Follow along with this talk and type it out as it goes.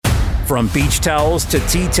From beach towels to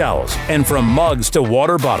tea towels, and from mugs to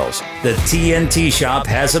water bottles, the TNT shop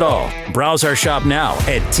has it all. Browse our shop now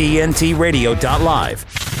at tntradio.live.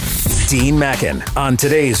 Dean Mackin on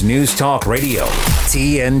today's News Talk Radio,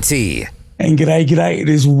 TNT. And g'day. It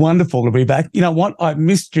is wonderful to be back. You know what? I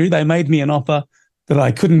missed you. They made me an offer that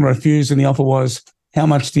I couldn't refuse, and the offer was, how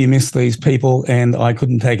much do you miss these people? And I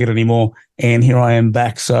couldn't take it anymore. And here I am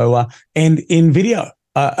back. So, and in video,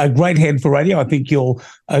 a great head for radio. I think you'll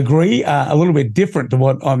agree. A little bit different to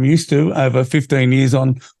what I'm used to over 15 years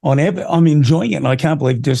on air, but I'm enjoying it. And I can't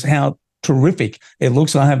believe just how terrific it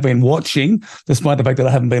looks. I have been watching, despite the fact that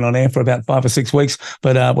I haven't been on air for about 5 or 6 weeks,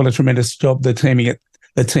 but what a tremendous job the team at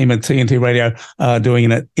TNT Radio doing,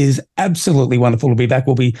 and it is absolutely wonderful to be back.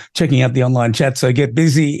 We'll be checking out the online chat, so get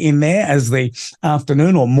busy in there as the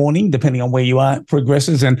afternoon or morning, depending on where you are,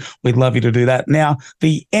 progresses, and we'd love you to do that. Now,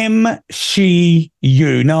 the MCU.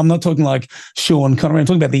 No, I'm not talking like Sean Connery. I'm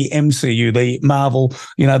talking about the MCU, the Marvel,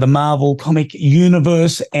 the Marvel comic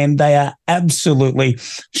universe, and they are absolutely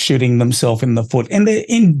shooting themselves in the foot, and they're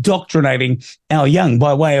indoctrinating our young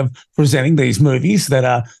by way of presenting these movies that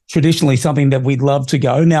are traditionally something that we'd love to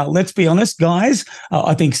go. Now, let's be honest, guys.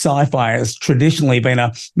 I think sci-fi has traditionally been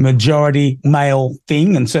a majority male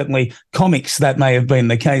thing, and certainly comics, that may have been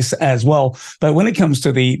the case as well. But when it comes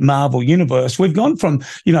to the Marvel universe, we've gone from,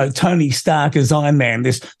 Tony Stark as Iron Man,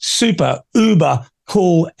 this super uber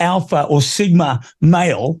cool alpha or sigma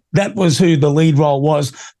male. That was who the lead role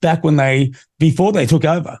was back when before they took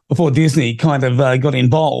over, before Disney kind of got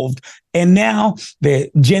involved. And now they're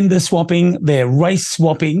gender swapping, they're race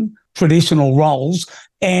swapping traditional roles,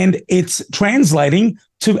 and it's translating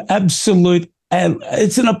to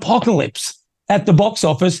it's an apocalypse at the box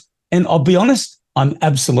office. And I'll be honest, I'm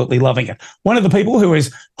absolutely loving it. One of the people who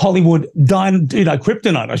is Hollywood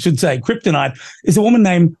kryptonite, is a woman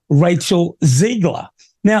named Rachel Zegler.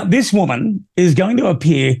 Now, this woman is going to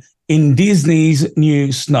appear in Disney's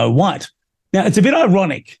new Snow White. Now, it's a bit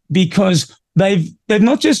ironic because they've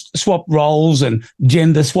not just swapped roles and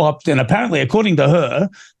gender swapped, and apparently, according to her,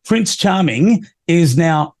 Prince Charming is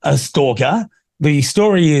now a stalker. The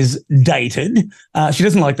story is dated. She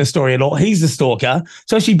doesn't like the story at all. He's a stalker.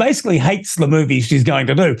 So she basically hates the movie she's going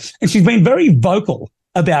to do. And she's been very vocal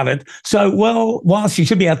about it. So, while she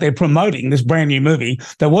should be out there promoting this brand new movie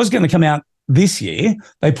that was going to come out this year,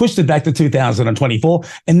 they pushed it back to 2024.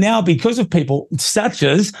 And now, because of people such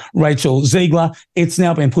as Rachel Zegler, it's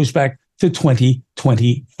now been pushed back to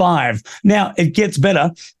 2025. Now, it gets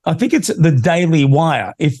better. I think it's the Daily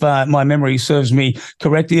Wire, if my memory serves me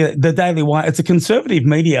correctly. The Daily Wire, it's a conservative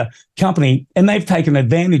media company, and they've taken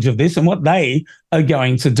advantage of this. And what they are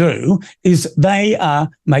going to do is they are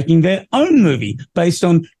making their own movie based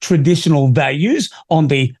on traditional values, on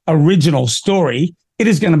the original story. It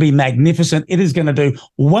is going to be magnificent. It is going to do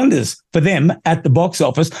wonders for them at the box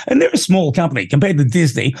office. And they're a small company compared to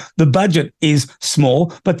Disney. The budget is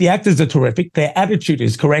small, but the actors are terrific. Their attitude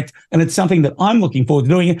is correct. And it's something that I'm looking forward to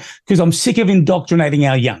doing it because I'm sick of indoctrinating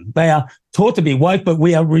our young. They are taught to be woke, but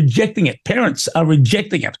we are rejecting it. Parents are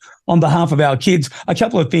rejecting it on behalf of our kids. A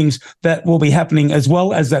couple of things that will be happening as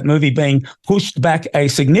well as that movie being pushed back a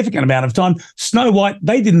significant amount of time. Snow White,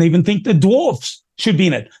 they didn't even think the dwarfs should be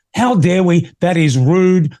in it. How dare we? That is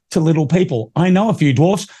rude to little people. I know a few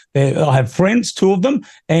dwarfs. I have friends, 2 of them,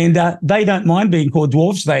 and they don't mind being called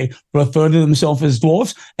dwarfs. They refer to themselves as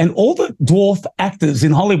dwarfs. And all the dwarf actors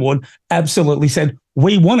in Hollywood absolutely said,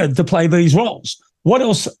 we wanted to play these roles. What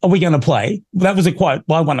else are we going to play? That was a quote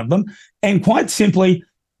by one of them. And quite simply,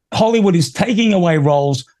 Hollywood is taking away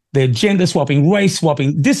roles. They're gender swapping, race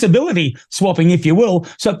swapping, disability swapping, if you will.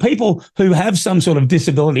 So people who have some sort of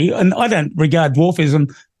disability, and I don't regard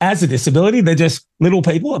dwarfism as a disability, they're just little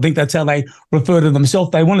people. I think that's how they refer to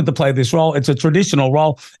themselves. They wanted to play this role. It's a traditional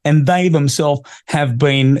role, and they themselves have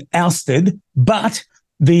been ousted. But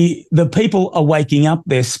the people are waking up,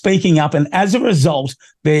 they're speaking up, and as a result,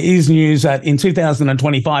 there is news that in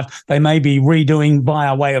 2025, they may be redoing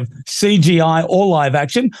via way of CGI or live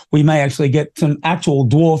action. We may actually get some actual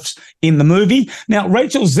dwarfs in the movie. Now,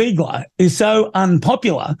 Rachel Zegler is so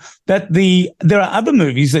unpopular that there are other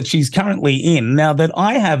movies that she's currently in now that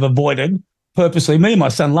I have avoided purposely. Me and my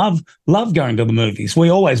son love going to the movies. We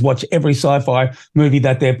always watch every sci-fi movie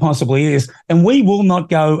that there possibly is, and we will not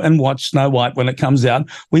go and watch Snow White when it comes out.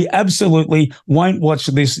 We absolutely won't watch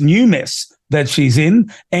this new mess that she's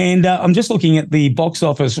in. And I'm just looking at the box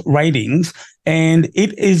office ratings, and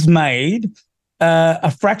it is made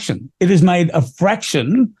a fraction. It is made a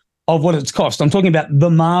fraction of what it's cost. I'm talking about The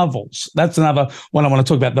Marvels. That's another one I want to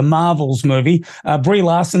talk about, The Marvels movie. Brie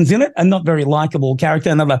Larson's in it, a not very likable character,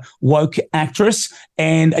 another woke actress.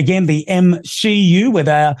 And again, the MCU, where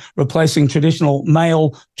they are replacing traditional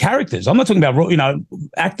male characters. I'm not talking about,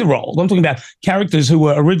 actor roles. I'm talking about characters who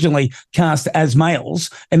were originally cast as males,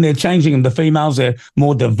 and they're changing them to females. They're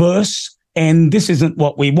more diverse. And this isn't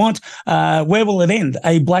what we want. Where will it end?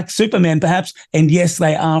 A black Superman, perhaps? And yes,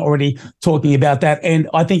 they are already talking about that. And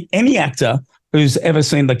I think any actor who's ever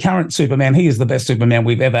seen the current Superman, he is the best Superman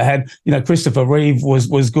we've ever had. Christopher Reeve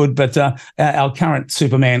was good, but our current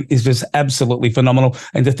Superman is just absolutely phenomenal.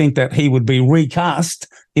 And to think that he would be recast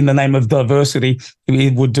in the name of diversity,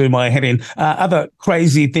 it would do my head in. Other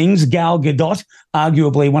crazy things, Gal Gadot,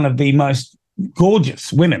 arguably one of the most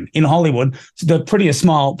gorgeous women in Hollywood, the prettiest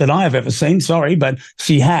smile that I have ever seen. Sorry, but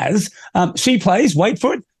she has. She plays, wait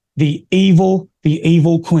for it, the evil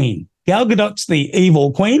queen. Gal Gadot's the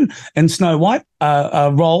evil queen, and Snow White,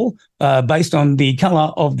 a role based on the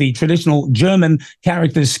colour of the traditional German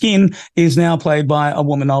character's skin, is now played by a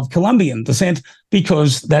woman of Colombian descent,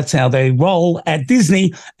 because that's how they roll at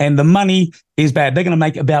Disney, and the money is bad. They're going to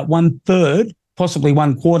make about 1/3, possibly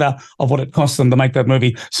 1/4 of what it costs them to make that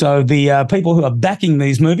movie. So the people who are backing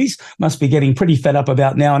these movies must be getting pretty fed up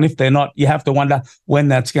about now. And if they're not, you have to wonder when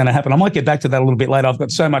that's going to happen. I might get back to that a little bit later. I've got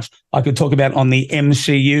so much I could talk about on the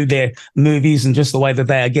MCU, their movies, and just the way that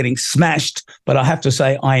they are getting smashed. But I have to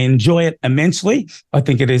say, I enjoy it immensely. I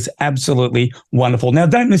think it is absolutely wonderful. Now,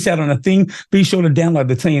 don't miss out on a thing. Be sure to download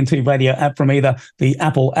the TNT Radio app from either the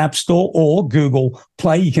Apple App Store or Google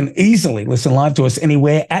Play. You can easily listen live to us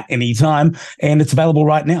anywhere at any time. And it's available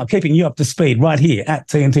right now, keeping you up to speed right here at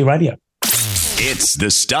TNT Radio. It's the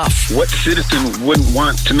stuff. What citizen wouldn't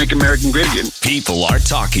want to make America great again? People are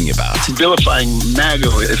talking about. Vilifying MAGA,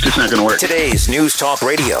 it's just not going to work. Today's News Talk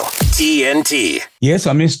Radio, TNT. Yes,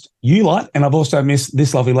 I missed you lot, and I've also missed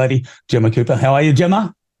this lovely lady, Gemma Cooper. How are you,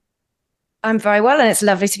 Gemma? I'm very well, and it's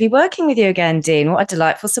lovely to be working with you again, Dean. What a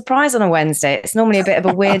delightful surprise on a Wednesday. It's normally a bit of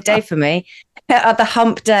a weird day for me. The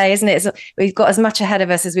hump day, isn't it? We've got as much ahead of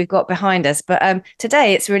us as we've got behind us. But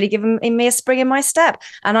today it's really given me a spring in my step.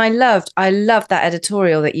 And I loved that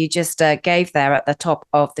editorial that you just gave there at the top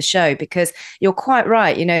of the show, because you're quite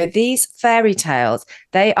right. These fairy tales,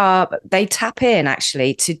 they tap in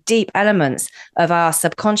actually to deep elements of our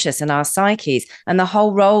subconscious and our psyches, and the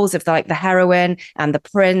whole roles of like the heroine and the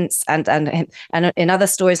prince, and in other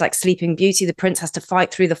stories like Sleeping Beauty, the prince has to fight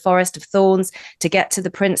through the forest of thorns to get to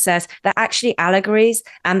the princess. They're actually allegories,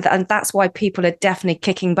 and that's why people are definitely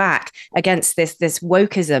kicking back against this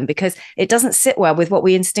wokeism, because it doesn't sit well with what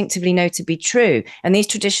we instinctively know to be true. And these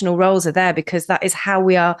traditional roles are there because that is how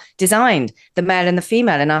we are designed, the male and the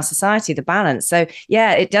female in our society, the balance. So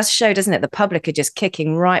yeah, it does show, doesn't it? The public are just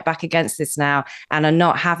kicking right back against this now and are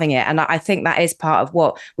not having it. And I think that is part of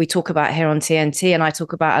what we talk about here on TNT, and I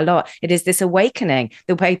talk about a lot. It is this awakening,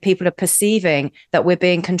 the way people are perceiving that we're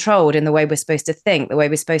being controlled in the way we're supposed to think, the way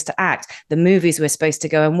we're supposed to act, the movies we're supposed to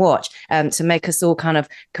go and watch, to make us all kind of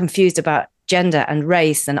confused about gender and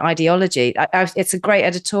race and ideology. It's a great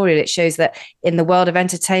editorial. It shows that in the world of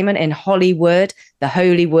entertainment, in Hollywood, the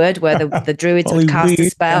holy wood where the druids have cast a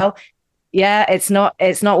spell, yeah, it's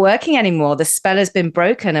not working anymore. The spell has been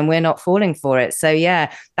broken and we're not falling for it. So yeah,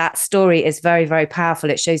 that story is very, very powerful.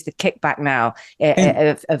 It shows the kickback now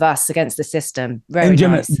of us against the system. Very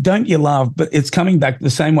Gemma, nice. Don't you love, but it's coming back the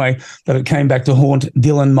same way that it came back to haunt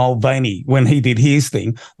Dylan Mulvaney when he did his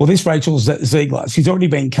thing. Well, this Rachel Ziegler, she's already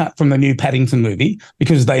been cut from the new Paddington movie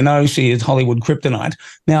because they know she is Hollywood kryptonite.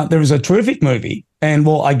 Now, there is a terrific movie, and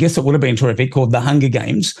well, I guess it would have been terrific, called The Hunger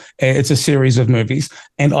Games. It's a series of movies,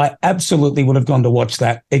 and I absolutely would have gone to watch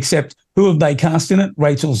that, except who have they cast in it?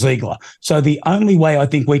 Rachel Ziegler. So the only way I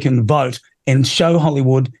think we can vote and show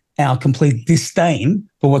Hollywood our complete disdain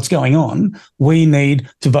for what's going on, we need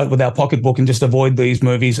to vote with our pocketbook and just avoid these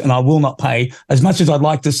movies. And I will not pay as much as I'd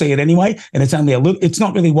like to see it anyway. And it's only it's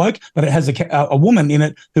not really woke, but it has a woman in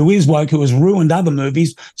it who is woke, who has ruined other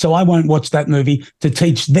movies. So I won't watch that movie to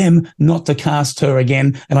teach them not to cast her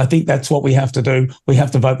again. And I think that's what we have to do. We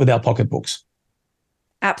have to vote with our pocketbooks.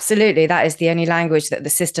 Absolutely. That is the only language that the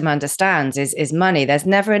system understands is money. There's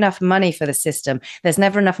never enough money for the system. There's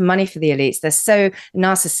never enough money for the elites. They're so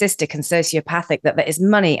narcissistic and sociopathic that there is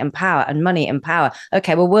money and power and money and power.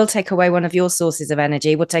 Okay, well, we'll take away one of your sources of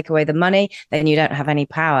energy. We'll take away the money. Then you don't have any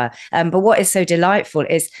power. But what is so delightful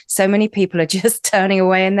is so many people are just turning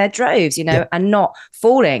away in their droves, and not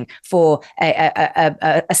falling for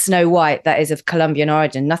a Snow White that is of Colombian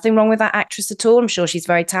origin. Nothing wrong with that actress at all. I'm sure she's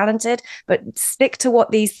very talented, but stick to what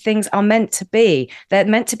what these things are meant to be. They're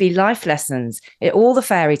meant to be life lessons. All the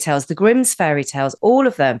fairy tales, the Grimm's fairy tales, all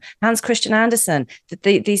of them, Hans Christian Andersen,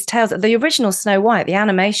 these tales, the original Snow White, the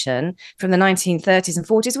animation from the 1930s and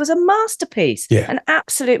 40s was a masterpiece, an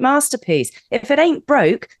absolute masterpiece. If it ain't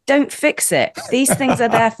broke, don't fix it. These things are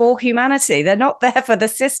there for humanity. They're not there for the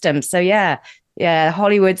system. So yeah,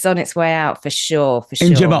 Hollywood's on its way out for sure.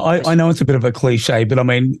 And Gemma, I know it's a bit of a cliche, but I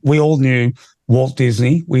mean, we all knew Walt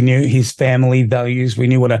Disney. We knew his family values. We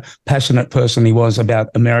knew what a passionate person he was about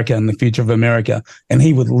America and the future of America. And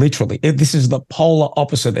he would literally, this is the polar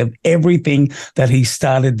opposite of everything that he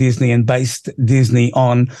started Disney and based Disney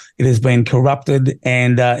on. It has been corrupted,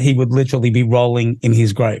 and he would literally be rolling in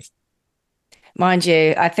his grave. Mind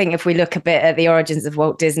you, I think if we look a bit at the origins of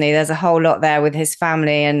Walt Disney, there's a whole lot there with his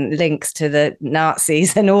family and links to the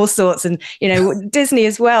Nazis and all sorts. And, Disney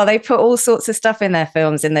as well, they put all sorts of stuff in their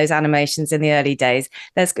films, in those animations in the early days.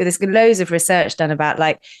 There's loads of research done about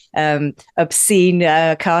obscene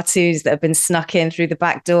cartoons that have been snuck in through the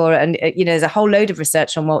back door. And, there's a whole load of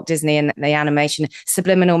research on Walt Disney and the animation,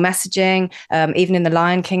 subliminal messaging. Even in The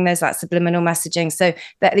Lion King, there's that subliminal messaging. So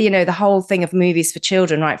that, the whole thing of movies for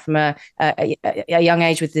children, right from a young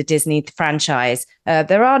age with the Disney franchise.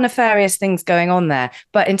 There are nefarious things going on there.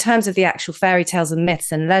 But in terms of the actual fairy tales and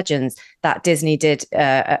myths and legends that Disney did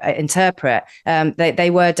interpret, they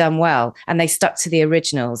were done well, and they stuck to the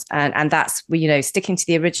originals. And that's, sticking to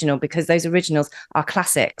the original, because those originals are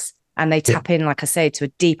classics. And they tap in, like I say, to a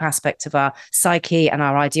deep aspect of our psyche and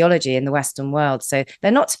our ideology in the Western world. So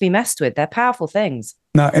they're not to be messed with. They're powerful things.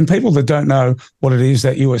 No, and people that don't know what it is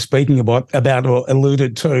that you were speaking about or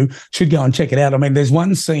alluded to should go and check it out. I mean, there's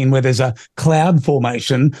one scene where there's a cloud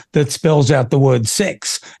formation that spells out the word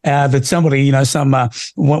sex that somebody,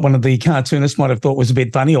 one of the cartoonists might have thought was a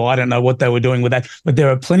bit funny, or I don't know what they were doing with that. But there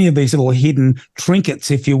are plenty of these little hidden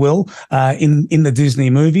trinkets, if you will, in the Disney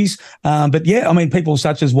movies. But yeah, I mean, people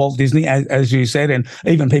such as Walt Disney, as you said, and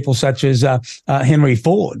even people such as Henry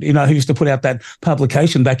Ford, who used to put out that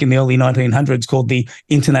publication back in the early 1900s called the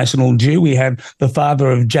International Jew. We had the father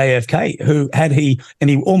of JFK, who he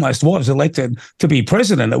almost was elected to be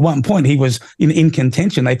president. At one point, he was in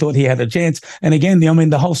contention. They thought he had a chance. And again,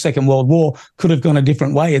 the whole Second World War could have gone a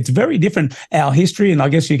different way. It's very different, our history. And I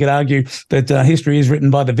guess you could argue that history is written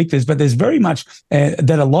by the victors, but there's very much that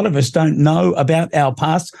a lot of us don't know about our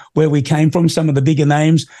past, where we came from, some of the bigger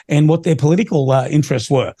names, and what their political interests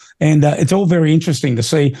were. And it's all very interesting to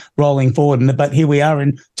see rolling forward. But here we are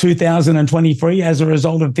in 2023 as a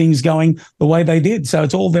result of things going the way they did. So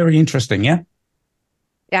it's all very interesting, yeah?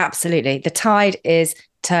 Yeah, absolutely. The tide is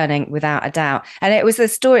turning without a doubt. And it was the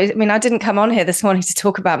story. I mean, I didn't come on here this morning to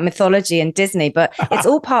talk about mythology and Disney, but it's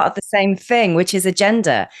all part of the same thing, which is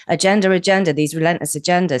agenda, these relentless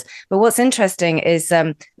agendas. But what's interesting is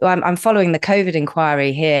I'm following the COVID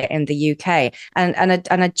inquiry here in the UK, and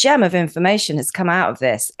a gem of information has come out of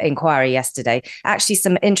this inquiry yesterday. Actually,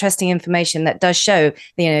 some interesting information that does show,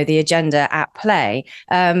 the agenda at play,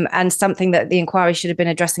 and something that the inquiry should have been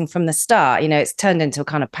addressing from the start. It's turned into a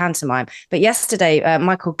kind of pantomime. But yesterday,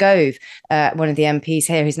 Michael Gove, one of the MPs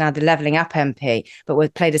here, who's now the Levelling Up MP,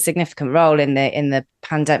 but played a significant role in the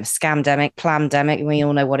pandemic, scamdemic, plamdemic. We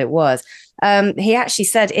all know what it was. He actually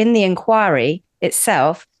said in the inquiry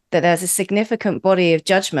itself that there's a significant body of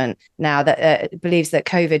judgment now that believes that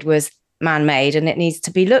COVID was man-made and it needs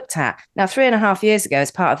to be looked at. Now, 3.5 years ago,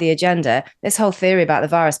 as part of the agenda, this whole theory about the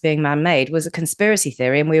virus being man-made was a conspiracy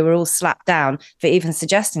theory, and we were all slapped down for even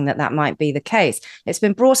suggesting that might be the case. It's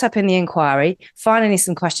been brought up in the inquiry. Finally,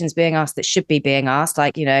 some questions being asked that should be being asked,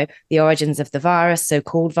 like, the origins of the virus,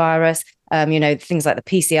 so-called virus. Things like the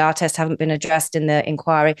PCR test haven't been addressed in the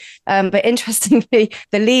inquiry. But interestingly,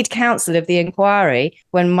 the lead counsel of the inquiry,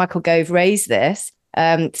 when Michael Gove raised this,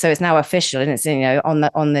 so it's now official and it's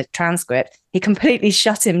on the transcript, he completely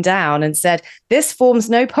shut him down and said, "This forms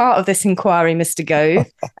no part of this inquiry, Mr. Gove.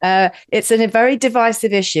 It's a very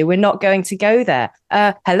divisive issue. We're not going to go there."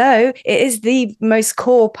 Hello, it is the most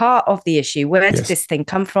core part of the issue. Where did this thing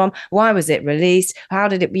come from? Why was it released? How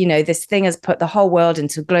did it, this thing has put the whole world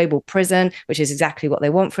into global prison, which is exactly what they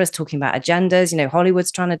want for us, talking about agendas.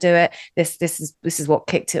 Hollywood's trying to do it. This is what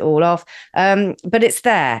kicked it all off. But it's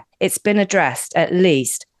there. It's been addressed at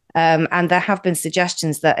least. And there have been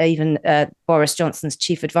suggestions that even Boris Johnson's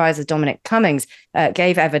chief advisor, Dominic Cummings,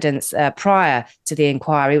 gave evidence prior to the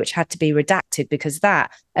inquiry, which had to be redacted because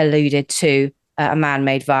that alluded to a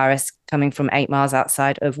man-made virus coming from 8 miles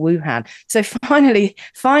outside of Wuhan. So finally,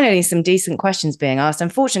 some decent questions being asked.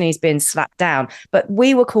 Unfortunately, he's been slapped down, but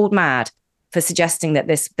we were called mad. for suggesting that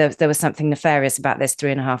there was something nefarious about this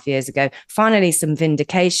 3.5 years ago. Finally, some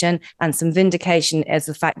vindication, and some vindication is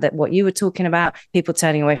the fact that what you were talking about, people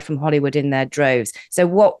turning away from Hollywood in their droves. So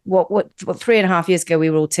what 3.5 years ago, we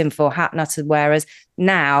were all tinfoil hat nutters, whereas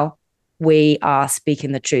now we are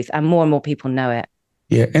speaking the truth, and more people know it.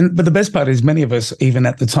 Yeah, but the best part is many of us, even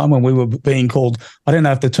at the time when we were being called, I don't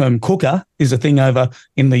know if the term cooker is a thing over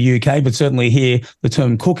in the UK, but certainly here the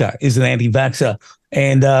term cooker is an anti-vaxxer.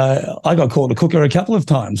 And I got called a cooker a couple of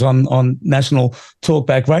times on national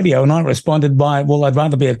talkback radio, and I responded by, well, I'd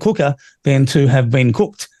rather be a cooker than to have been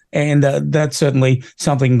cooked. And that's certainly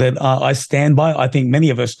something that I stand by. I think many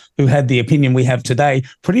of us who had the opinion we have today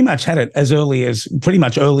pretty much had it as early as pretty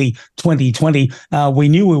much early 2020. We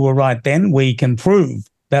knew we were right then. We can prove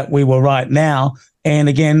that we were right now. And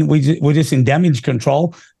again, we're just in damage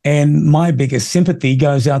control. And my biggest sympathy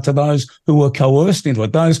goes out to those who were coerced into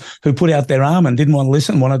it, those who put out their arm and didn't want to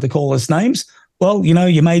listen, wanted to call us names. Well, you know,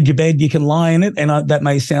 you made your bed, you can lie in it. And that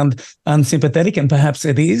may sound unsympathetic, and perhaps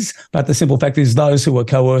it is. But the simple fact is those who were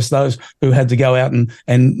coerced, those who had to go out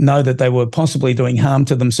and know that they were possibly doing harm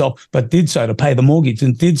to themselves, but did so to pay the mortgage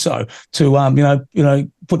and did so to,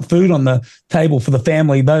 put food on the table for the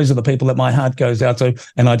family. Those are the people that my heart goes out to.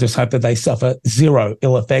 And I just hope that they suffer zero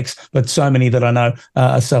ill effects. But so many that I know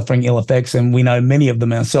are suffering ill effects. And we know many of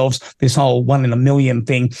them ourselves. This whole 1 in a million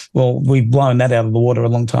thing, well, we've blown that out of the water a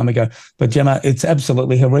long time ago. But Gemma, it's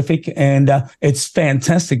absolutely horrific. And it's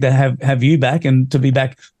fantastic to have you back and to be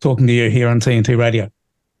back talking to you here on TNT Radio.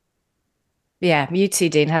 Yeah, you too,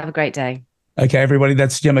 Dean. Have a great day. Okay, everybody,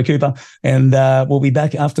 that's Gemma Cooper. And we'll be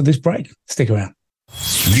back after this break. Stick around.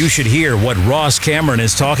 You should hear what Ross Cameron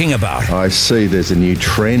is talking about. I see there's a new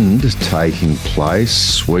trend taking place,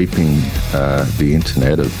 sweeping the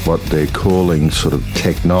internet, of what they're calling sort of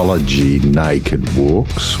technology naked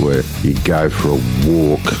walks, where you go for a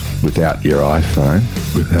walk without your iPhone,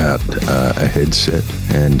 without a headset,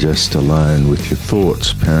 and just alone with your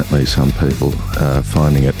thoughts. Apparently some people are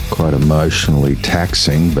finding it quite emotionally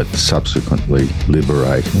taxing, but subsequently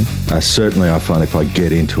liberating. Certainly I find if I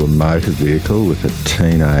get into a motor vehicle with a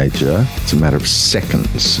teenager, it's a matter of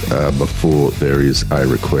seconds before there is a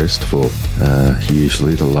request for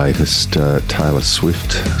usually the latest Taylor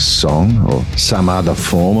Swift song or some other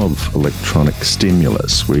form of electronic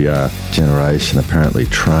stimulus. We are a generation apparently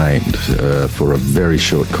trained for a very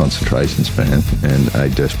short concentration span and a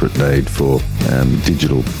desperate need for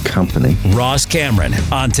digital company. Ross Cameron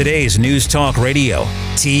on today's News Talk Radio,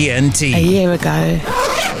 TNT. A year ago,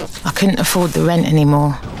 I couldn't afford the rent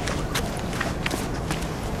anymore.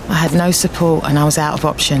 I had no support and I was out of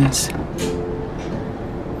options.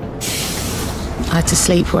 I had to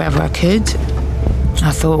sleep wherever I could.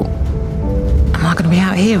 I thought, am I going to be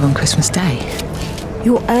out here on Christmas Day?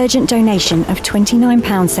 Your urgent donation of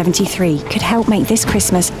 £29.73 could help make this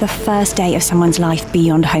Christmas the first day of someone's life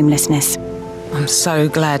beyond homelessness. I'm so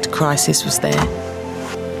glad Crisis was there.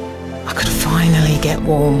 I could finally get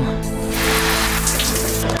warm.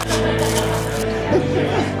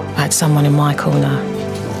 I had someone in my corner.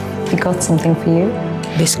 We got something for you.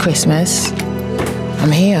 This Christmas,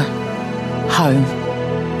 I'm here, home,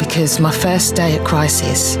 because my first day at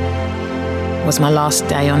Crisis was my last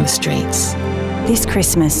day on the streets. This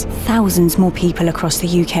Christmas, thousands more people across the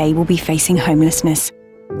UK will be facing homelessness.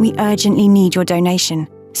 We urgently need your donation.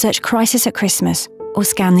 Search Crisis at Christmas or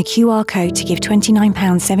scan the QR code to give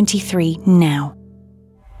 £29.73 now.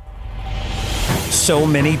 So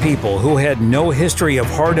many people who had no history of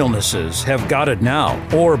heart illnesses have got it now,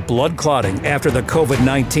 or blood clotting after the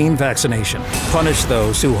COVID-19 vaccination. Punish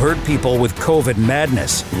those who hurt people with COVID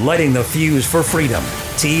madness, lighting the fuse for freedom.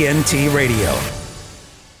 TNT Radio.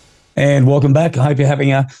 And welcome back. I hope you're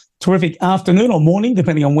having a terrific afternoon or morning,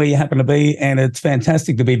 depending on where you happen to be. And it's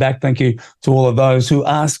fantastic to be back. Thank you to all of those who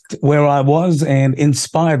asked where I was and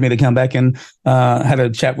inspired me to come back and had a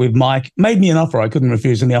chat with Mike. Made me an offer I couldn't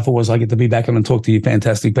refuse. And the offer was I get to be back and talk to you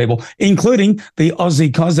fantastic people, including the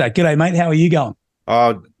Aussie Cossack. G'day, mate. How are you going?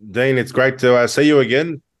 Oh, Dean, it's great to see you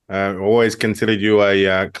again. Always considered you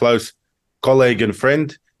a close colleague and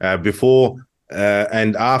friend before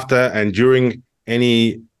and after and during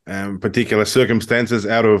any particular circumstances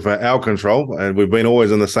out of our control, and we've been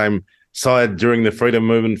always on the same side during the freedom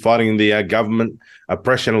movement, fighting the government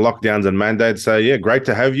oppression, lockdowns and mandates. So yeah, great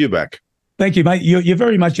to have you back. Thank you, mate. You're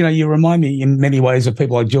very much, you remind me in many ways of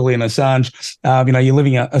people like Julian Assange. You're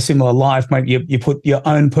living a similar life, mate. You put your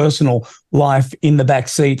own personal life in the back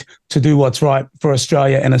seat to do what's right for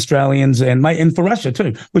Australia and Australians and for Russia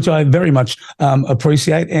too, which I very much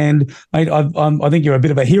appreciate. And mate, I think you're a bit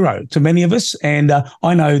of a hero to many of us. And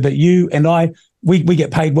I know that you and I we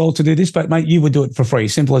get paid well to do this, but, mate, you would do it for free.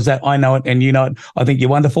 Simple as that. I know it and you know it. I think you're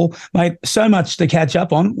wonderful. Mate, so much to catch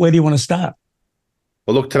up on. Where do you want to start?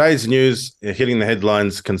 Well, look, today's news hitting the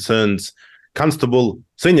headlines concerns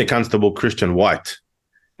Senior Constable Christian White.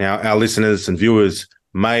 Now, our listeners and viewers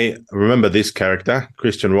may remember this character.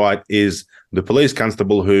 Christian White is the police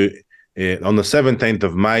constable who, on the 17th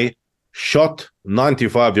of May, shot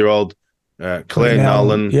 95-year-old Claire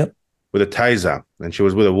Nolan with a taser. And she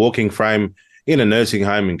was with a walking frame in a nursing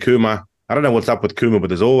home in Cooma. I don't know what's up with Cooma, but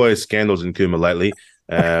there's always scandals in Cooma lately.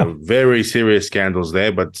 Very serious scandals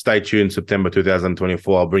there, but stay tuned. September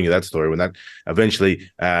 2024, I'll bring you that story when that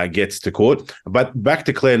eventually gets to court. But back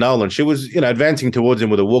to Claire Nolan. She was, advancing towards him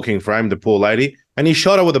with a walking frame, the poor lady, and he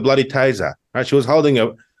shot her with a bloody taser. Right? She was holding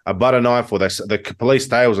a butter knife, or the police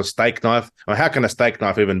say it was a steak knife. Well, how can a steak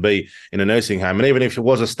knife even be in a nursing home? And even if it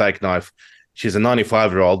was a steak knife, she's a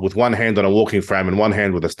 95-year-old with one hand on a walking frame and one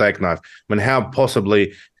hand with a steak knife. I mean, how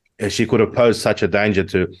possibly she could have posed such a danger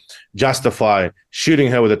to justify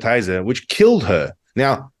shooting her with a taser, which killed her.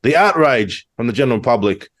 Now, the outrage from the general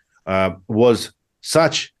public was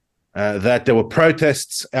such that there were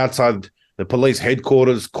protests outside the police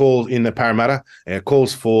headquarters, calls in the Parramatta,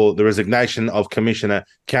 calls for the resignation of Commissioner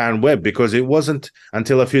Karen Webb, because it wasn't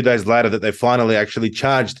until a few days later that they finally actually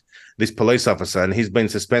charged this police officer, and he's been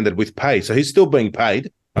suspended with pay. So he's still being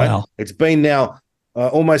paid. Right? Wow. It's been now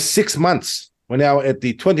almost 6 months. We're now at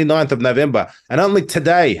the 29th of November, and only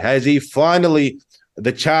today has the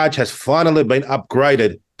charge has finally been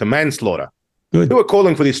upgraded to manslaughter. Good. They were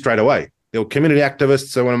calling for this straight away. There were community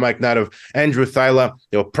activists. I want to make note of Andrew Thaler.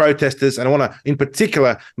 There were protesters, and I want to, in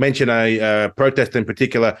particular, mention a protester in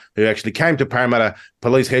particular who actually came to Parramatta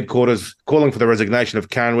Police Headquarters calling for the resignation of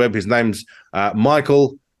Karen Webb. His name's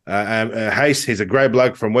Michael Hayes. He's a grey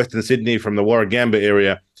bloke from Western Sydney, from the Warragamba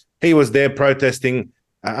area. He was there protesting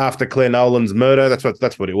after Claire Nolan's murder.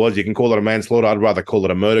 That's what it was. You can call it a manslaughter. I'd rather call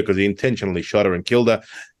it a murder because he intentionally shot her and killed her.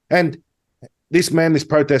 And this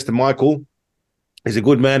protester, Michael, is a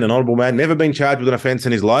good man, an honourable man, never been charged with an offence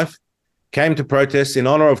in his life, came to protest in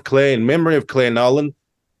honour of Claire, in memory of Claire Nolan,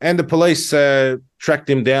 and the police tracked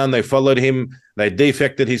him down. They followed him. They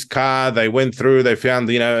defected his car. They went through. They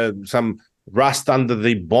found, some rust under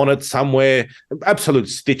the bonnet somewhere. Absolute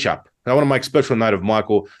stitch-up. I want to make special note of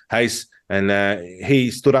Michael Hayes, and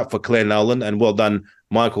he stood up for Claire Nolan, and well done,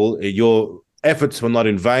 Michael. Your efforts were not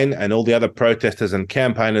in vain, and all the other protesters and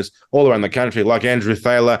campaigners all around the country, like Andrew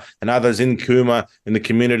Thaler and others in Cooma, in the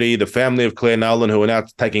community, the family of Claire Nolan, who are now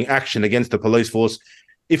taking action against the police force.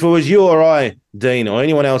 If it was you or I, Dean, or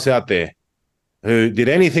anyone else out there who did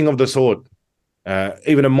anything of the sort,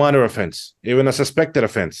 even a minor offence, even a suspected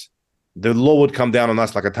offence, the law would come down on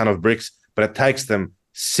us like a ton of bricks, but it takes them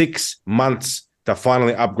 6 months to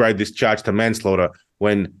finally upgrade this charge to manslaughter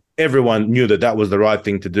when everyone knew that was the right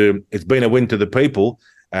thing to do. It's been a win to the people.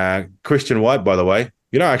 Christian White, by the way,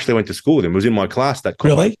 I actually went to school with him. He was in my class that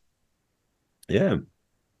college. Really? Yeah.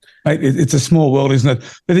 It's a small world, isn't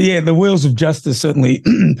it? But yeah, the wheels of justice certainly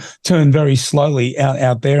turn very slowly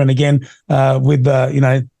out there. And again, with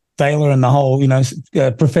Thaler and the whole,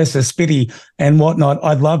 Professor Spitty and whatnot,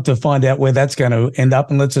 I'd love to find out where that's going to end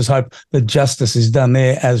up, and let's just hope that justice is done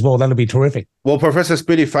there as well. That'll be terrific. Well, Professor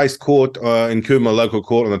Spitty faced court in Cooma local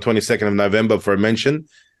court on the 22nd of November for a mention,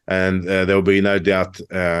 and there will be no doubt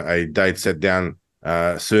a date set down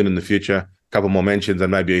soon in the future. A couple more mentions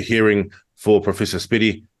and maybe a hearing for Professor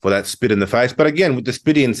Spitty for that spit in the face. But again, with the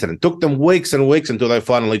Spitty incident, took them weeks and weeks until they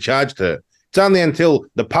finally charged her. It's only until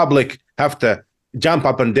the public have to jump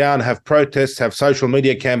up and down, have protests, have social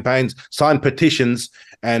media campaigns, sign petitions,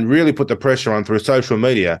 and really put the pressure on through social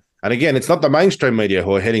media. And again, it's not the mainstream media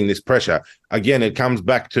who are heading this pressure. Again, it comes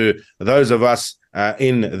back to those of us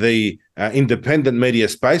in the independent media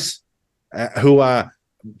space who are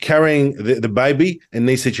carrying the baby in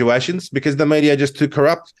these situations because the media are just too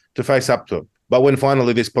corrupt to face up to it. But when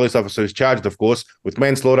finally this police officer is charged, of course, with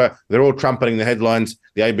manslaughter, they're all trumpeting the headlines.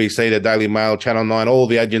 The ABC, the Daily Mail, Channel 9, all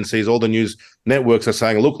the agencies, all the news networks are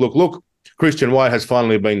saying, look, Christian White has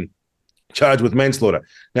finally been charged with manslaughter.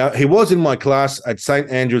 Now, he was in my class at St.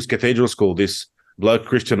 Andrew's Cathedral School, this bloke,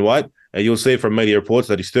 Christian White. You'll see from media reports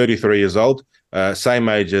that he's 33 years old, same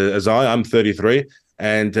age as I'm 33.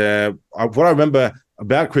 And what I remember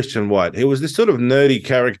about Christian White, he was this sort of nerdy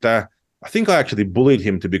character. I think I actually bullied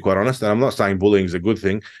him, to be quite honest. And I'm not saying bullying is a good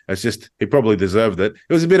thing. It's just he probably deserved it.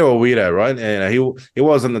 He was a bit of a weirdo, right? And he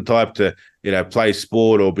wasn't the type to play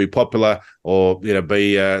sport or be popular or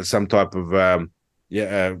be some type of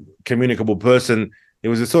communicable person. He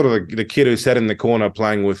was the kid who sat in the corner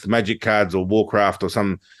playing with magic cards or Warcraft or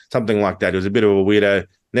something like that. He was a bit of a weirdo.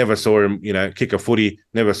 never saw him, kick a footy,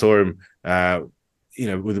 never saw him,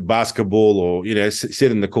 with a basketball or,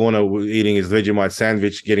 sit in the corner eating his Vegemite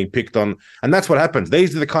sandwich, getting picked on. And that's what happens.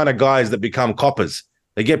 These are the kind of guys that become coppers.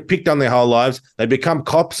 They get picked on their whole lives. They become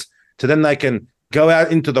cops, so then they can go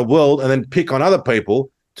out into the world and then pick on other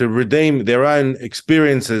people to redeem their own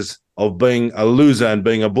experiences of being a loser and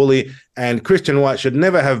being a bully. And Christian White should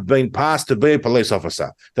never have been passed to be a police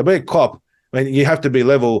officer. To be a cop, you have to be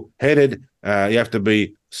level-headed, you have to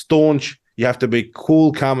be staunch, you have to be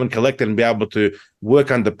cool, calm, and collected and be able to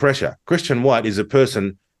work under pressure. Christian White is a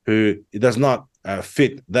person who does not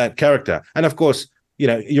fit that character. And of course,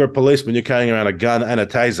 you're a policeman, you're carrying around a gun and a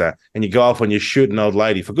taser, and you go off and you shoot an old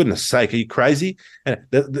lady. For goodness sake, are you crazy? And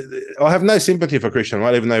I have no sympathy for Christian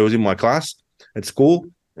White, even though he was in my class at school.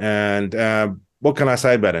 And what can I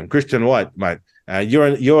say about him? Christian White, mate,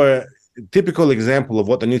 you're a typical example of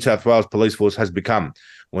what the New South Wales Police Force has become.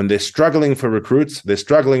 When they're struggling for recruits, they're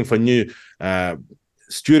struggling for new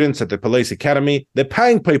students at the police academy, they're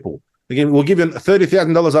paying people. We'll give you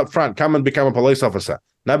 $30,000 up front, come and become a police officer.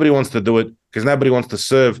 Nobody wants to do it because nobody wants to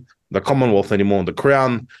serve the Commonwealth anymore. The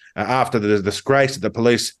Crown, after the disgrace that the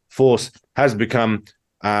police force has become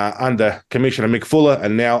under Commissioner Mick Fuller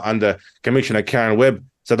and now under Commissioner Karen Webb.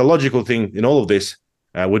 So the logical thing in all of this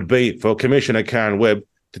would be for Commissioner Karen Webb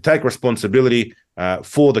to take responsibility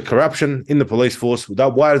for the corruption in the police force.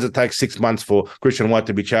 Why does it take 6 months for Christian White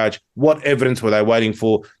to be charged? What evidence were they waiting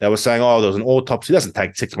for? They were saying, there was an autopsy. It doesn't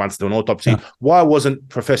take 6 months to do an autopsy. No. Why wasn't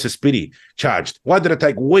Professor Spitty charged? Why did it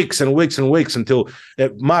take weeks and weeks and weeks until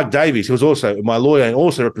Mark Davies, who was also my lawyer and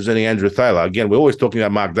also representing Andrew Thaler? Again, we're always talking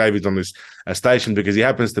about Mark Davies on this station because he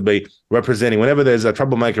happens to be representing, whenever there's a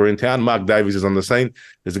troublemaker in town, Mark Davies is on the scene.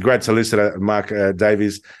 There's a great solicitor, Mark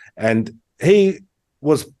Davies, and he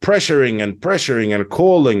was pressuring and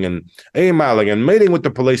calling and emailing and meeting with the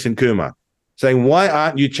police in Cooma, saying, why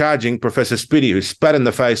aren't you charging Professor Spitty, who spat in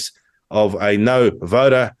the face of a no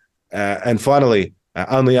voter? And finally,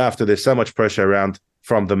 only after there's so much pressure around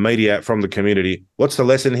from the media, from the community. What's the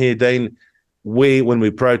lesson here, Dean? When we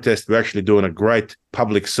protest, we're actually doing a great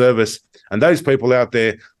public service. And those people out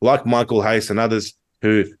there, like Michael Hayes and others,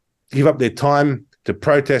 who give up their time to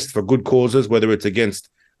protest for good causes, whether it's against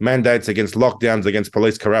mandates, against lockdowns, against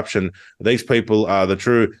police corruption. These people are the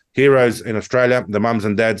true heroes in Australia, the mums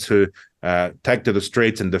and dads who take to the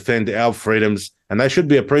streets and defend our freedoms, and they should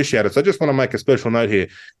be appreciated. So I just want to make a special note here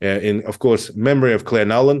in, of course, memory of Claire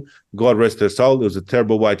Nolan. God rest her soul. It was a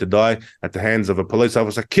terrible way to die at the hands of a police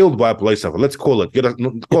officer, killed by a police officer. Let's call it.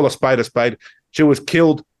 Call a spade a spade. She was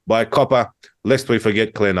killed by a copper, lest we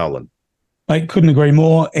forget Claire Nolan. I couldn't agree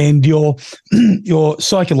more. And your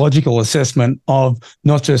psychological assessment of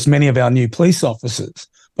not just many of our new police officers,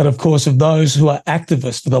 but of course of those who are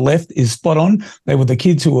activists for the left is spot on. They were the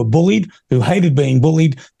kids who were bullied, who hated being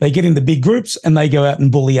bullied. They get into big groups and they go out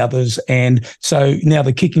and bully others. And so now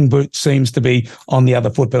the kicking boot seems to be on the other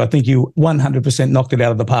foot. But I think you 100% knocked it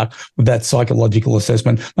out of the park with that psychological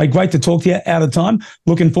assessment. Mate, great to talk to you. Out of time.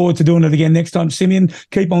 Looking forward to doing it again next time. Simeon,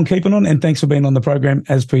 keep on keeping on. And thanks for being on the program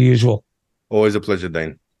as per usual. Always a pleasure,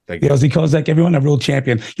 Dean. Thank you. The Aussie Cossack, everyone, a real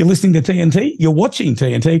champion. You're listening to TNT, you're watching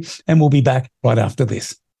TNT, and we'll be back right after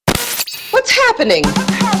this. What's happening?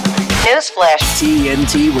 Newsflash.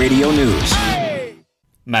 TNT Radio News.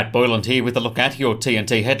 Matt Boyland here with a look at your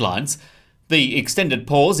TNT headlines. The extended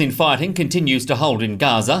pause in fighting continues to hold in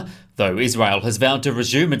Gaza, though Israel has vowed to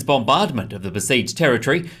resume its bombardment of the besieged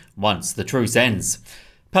territory once the truce ends.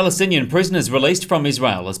 Palestinian prisoners released from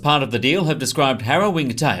Israel as part of the deal have described harrowing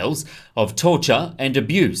tales of torture and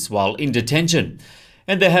abuse while in detention.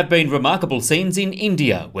 And there have been remarkable scenes in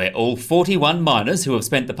India, where all 41 miners who have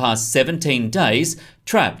spent the past 17 days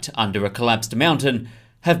trapped under a collapsed mountain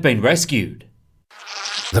have been rescued.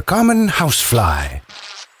 The common housefly,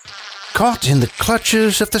 caught in the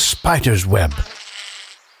clutches of the spider's web.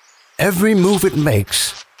 Every move it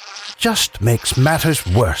makes just makes matters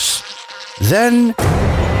worse. Then,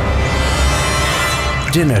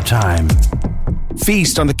 dinner time.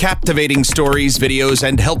 Feast on the captivating stories, videos,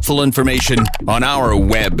 and helpful information on our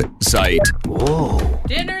website. Whoa.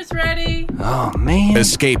 Dinner's ready. Oh, man.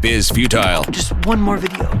 Escape is futile. Just one more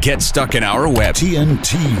video. Get stuck in our web.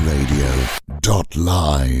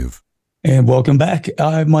 TNTRadio.live. And welcome back.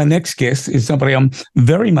 My next guest is somebody I'm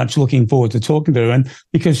very much looking forward to talking to, and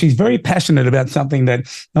because she's very passionate about something that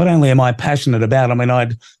not only am I passionate about, I mean,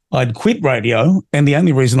 I'd quit radio, and the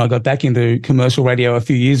only reason I got back into commercial radio a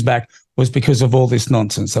few years back was because of all this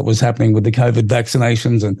nonsense that was happening with the COVID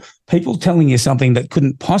vaccinations and people telling you something that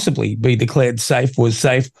couldn't possibly be declared safe was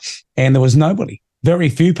safe, and there was nobody. Very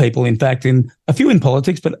few people, in fact, in a few in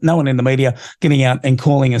politics, but no one in the media getting out and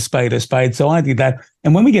calling a spade a spade. So I did that.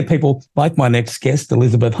 And when we get people like my next guest,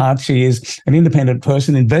 Elizabeth Hart, she is an independent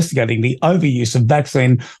person investigating the overuse of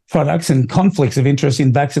vaccine products and conflicts of interest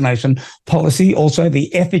in vaccination policy, also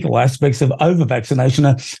the ethical aspects of over-vaccination,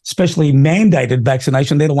 especially mandated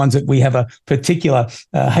vaccination. They're the ones that we have a particular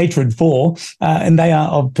hatred for, and they are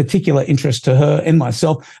of particular interest to her and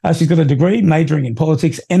myself. She's got a degree majoring in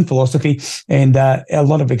politics and philosophy and a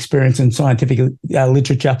lot of experience in scientific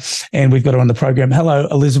literature, and we've got her on the program. Hello,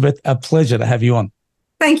 Elizabeth. A pleasure to have you on.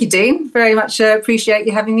 Thank you, Dean. Very much appreciate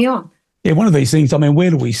you having me on. Yeah, one of these things, I mean,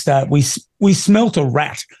 where do we start? We smelt a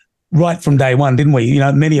rat right from day one, didn't we? You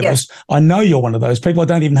know, many of us, I know you're one of those people. I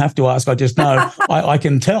don't even have to ask. I just know. I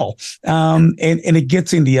can tell. And it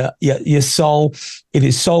gets into your soul. It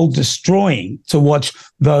is soul destroying to watch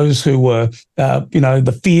those who were,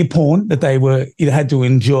 the fear porn that they had to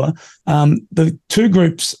endure. The two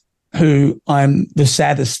groups who I'm the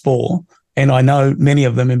saddest for, and I know many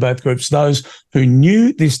of them in both groups, those who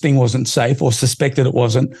knew this thing wasn't safe or suspected it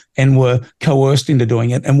wasn't and were coerced into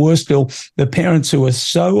doing it. And worse still, the parents who were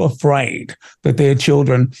so afraid that their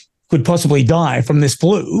children could possibly die from this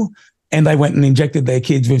flu, and they went and injected their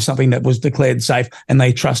kids with something that was declared safe, and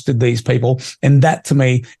they trusted these people. And that, to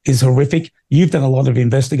me, is horrific. You've done a lot of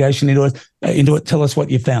investigation into it. Tell us what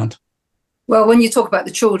you found. Well, when you talk about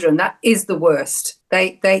the children, that is the worst.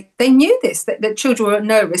 They knew this, that children were at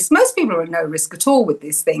no risk. Most people are at no risk at all with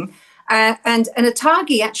this thing. And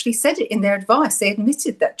Atagi actually said it in their advice. They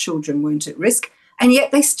admitted that children weren't at risk, and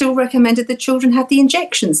yet they still recommended that children have the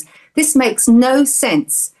injections. This makes no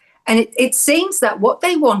sense. And it seems that what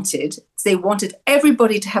they wanted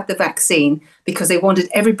everybody to have the vaccine because they wanted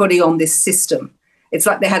everybody on this system. It's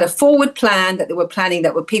like they had a forward plan that they were planning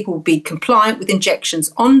that people would be compliant with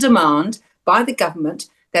injections on demand by the government.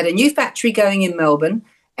 They had a new factory going in Melbourne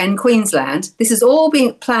and Queensland. This is all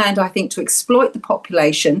being planned, I think, to exploit the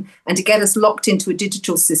population and to get us locked into a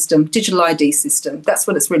digital ID system. That's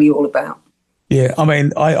what it's really all about. Yeah, I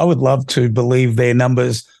mean, I would love to believe their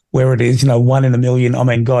numbers where it is, 1 in a million. I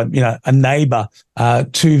mean, God, a neighbour,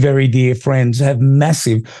 two very dear friends have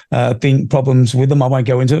massive problems with them. I won't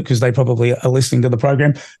go into it because they probably are listening to the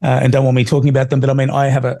program and don't want me talking about them. But I mean, I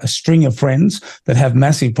have a string of friends that have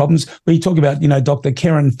massive problems. We talk about, Dr.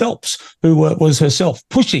 Karen Phelps, who was herself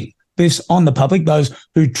pushing this on the public, those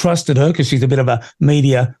who trusted her because she's a bit of a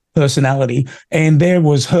media personality. And there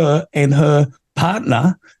was her and her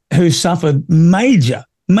partner who suffered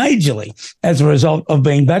majorly as a result of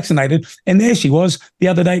being vaccinated. And there she was the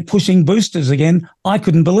other day pushing boosters again. I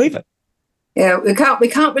couldn't believe it. Yeah, we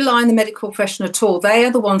can't rely on the medical profession at all. They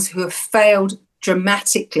are the ones who have failed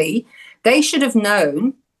dramatically. They should have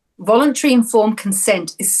known voluntary informed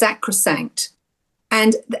consent is sacrosanct.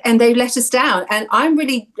 And they let us down. And I'm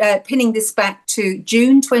really pinning this back to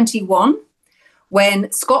June 21,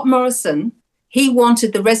 when Scott Morrison, he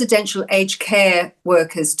wanted the residential aged care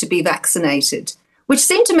workers to be vaccinated, which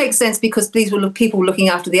seemed to make sense because these were people looking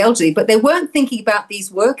after the elderly, but they weren't thinking about these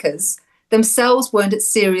workers themselves weren't at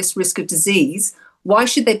serious risk of disease. Why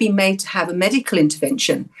should they be made to have a medical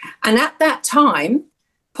intervention? And at that time,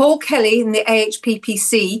 Paul Kelly and the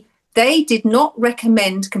AHPPC, they did not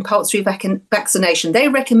recommend compulsory vaccination. They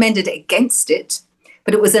recommended against it,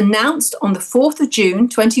 but it was announced on the 4th of June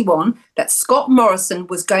 21 that Scott Morrison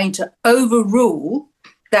was going to overrule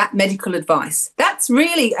that medical advice. That's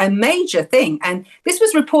really a major thing. And this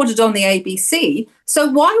was reported on the ABC. So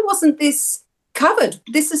why wasn't this covered?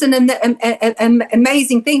 This is an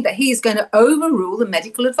amazing thing that he is going to overrule the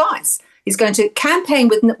medical advice. He's going to campaign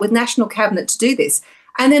with National Cabinet to do this.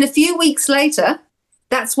 And then a few weeks later,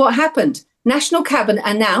 that's what happened. National Cabinet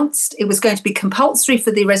announced it was going to be compulsory for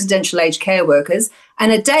the residential aged care workers.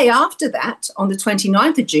 And a day after that, on the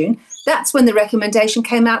 29th of June, that's when the recommendation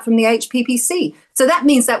came out from the HPPC. So that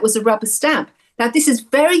means that was a rubber stamp. Now, this is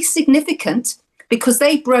very significant because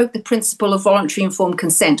they broke the principle of voluntary informed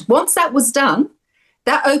consent. Once that was done,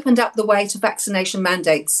 that opened up the way to vaccination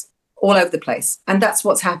mandates all over the place. And that's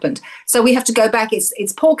what's happened. So we have to go back.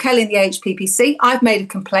 It's Paul Kelly and the HPPC. I've made a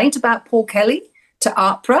complaint about Paul Kelly to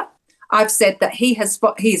AHPRA. I've said that he has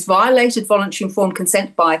violated voluntary informed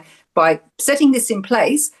consent by setting this in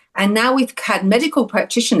place. And now we've had medical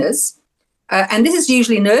practitioners, and this is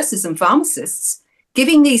usually nurses and pharmacists,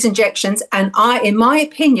 giving these injections. And in my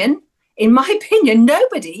opinion,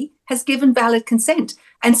 nobody has given valid consent.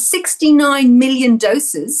 And 69 million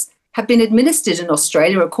doses have been administered in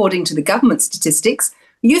Australia, according to the government statistics.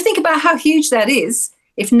 You think about how huge that is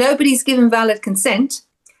if nobody's given valid consent.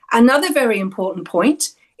 Another very important point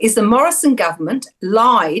is the Morrison government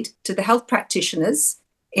lied to the health practitioners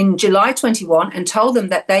in July 21 and told them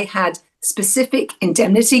that they had specific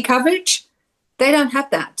indemnity coverage. They don't have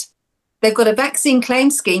that. They've got a vaccine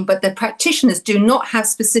claim scheme, but the practitioners do not have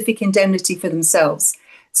specific indemnity for themselves.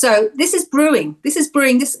 So this is brewing.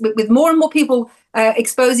 This with more and more people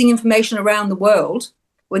exposing information around the world.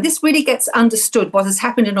 When this really gets understood, what has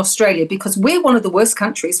happened in Australia, because we're one of the worst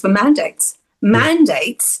countries for mandates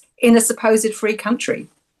in a supposed free country.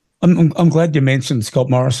 I'm glad you mentioned Scott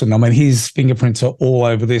Morrison. I mean, his fingerprints are all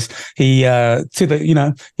over this. He,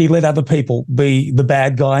 he let other people be the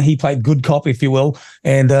bad guy. He played good cop, if you will.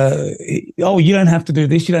 And, you don't have to do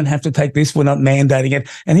this. You don't have to take this. We're not mandating it.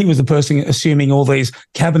 And he was the person assuming all these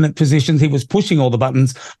cabinet positions. He was pushing all the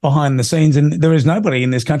buttons behind the scenes. And there is nobody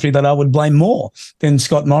in this country that I would blame more than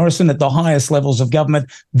Scott Morrison at the highest levels of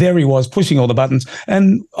government. There he was pushing all the buttons.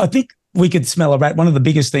 And I think we could smell a rat. One of the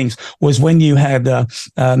biggest things was when you had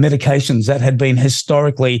medications that had been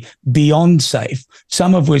historically beyond safe,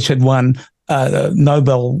 some of which had won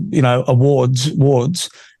Nobel, awards.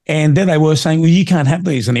 And then they were saying, well, you can't have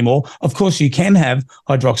these anymore. Of course, you can have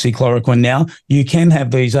hydroxychloroquine now. You can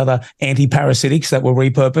have these other antiparasitics that were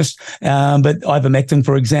repurposed, but ivermectin,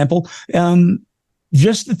 for example.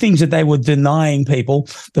 Just the things that they were denying people,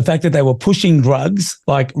 the fact that they were pushing drugs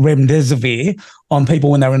like remdesivir on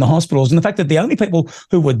people when they were in the hospitals, and the fact that the only people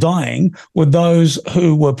who were dying were those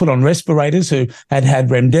who were put on respirators, who had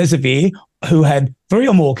remdesivir, who had 3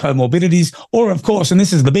 or more comorbidities, or, of course, and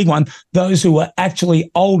this is the big one, those who were actually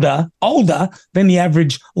older than the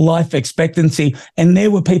average life expectancy. And there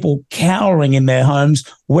were people cowering in their homes,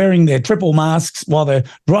 wearing their triple masks while they're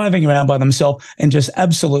driving around by themselves, and just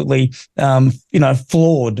absolutely,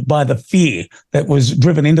 floored by the fear that was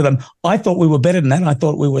driven into them. I thought we were better than that. I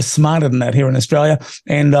thought we were smarter than that here in Australia.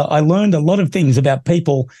 And I learned a lot of things about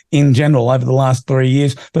people in general over the last 3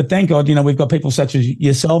 years. But thank God, we've got people such as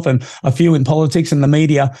yourself and a few in politics and the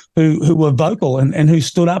media who were vocal and who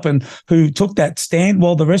stood up and who took that stand,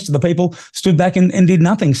 while the rest of the people stood back and did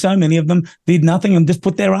nothing. So many of them did nothing and just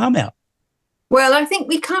put their arm out. Well, I think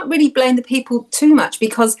we can't really blame the people too much,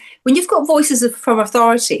 because when you've got voices from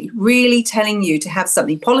authority really telling you to have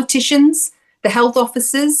something, politicians, the health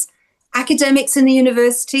officers, academics in the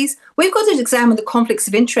universities, we've got to examine the conflicts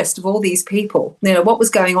of interest of all these people. What was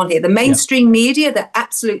going on here? The mainstream media, the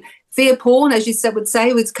absolute fear porn, as you would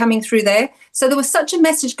say, was coming through there. So there was such a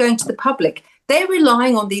message going to the public. They're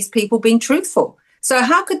relying on these people being truthful. So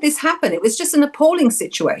how could this happen? It was just an appalling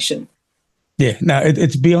situation. Yeah, no,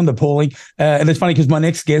 it's beyond appalling. And it's funny because my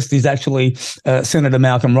next guest is actually Senator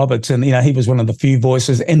Malcolm Roberts. And, he was one of the few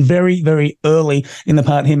voices, and very, very early in the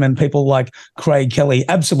part, him and people like Craig Kelly,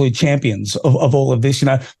 absolute champions of all of this.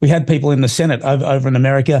 We had people in the Senate over in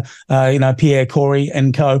America, Pierre Corey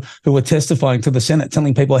and co, who were testifying to the Senate,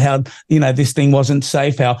 telling people how, this thing wasn't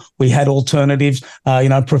safe, how we had alternatives,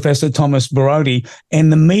 Professor Thomas Borody,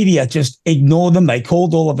 and the media just ignored them. They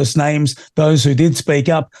called all of us names, those who did speak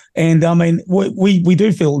up. And I mean, we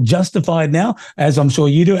do feel justified now, as I'm sure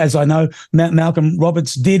you do, as I know Malcolm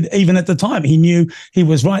Roberts did even at the time. He knew he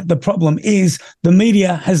was right. The problem is the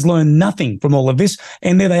media has learned nothing from all of this.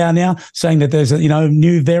 And there they are now saying that there's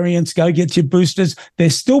new variants, go get your boosters. They're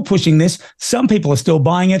still pushing this. Some people are still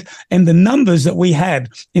buying it. And the numbers that we had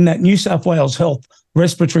in that New South Wales Health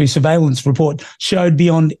respiratory surveillance report showed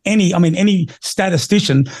beyond any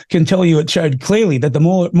statistician can tell you, it showed clearly that the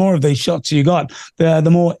more of these shots you got, the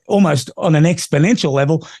more, almost on an exponential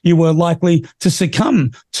level, you were likely to succumb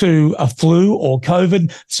to a flu or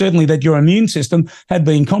COVID. Certainly that your immune system had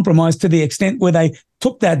been compromised to the extent where they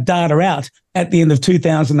took that data out at the end of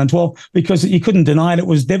 2012 because you couldn't deny it. It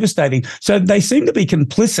was devastating. So they seem to be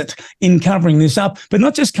complicit in covering this up, but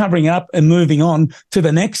not just covering it up and moving on to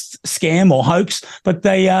the next scam or hoax, but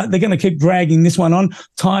they're going to keep dragging this one on,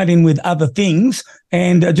 tied in with other things.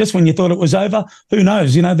 And just when you thought it was over, who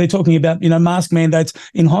knows? They're talking about, mask mandates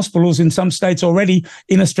in hospitals in some states already,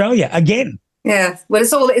 in Australia again. Yeah, well,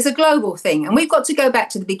 it's a global thing. And we've got to go back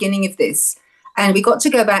to the beginning of this. And we got to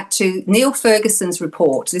go back to Neil Ferguson's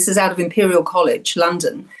report. This is out of Imperial College,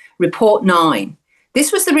 London, Report 9.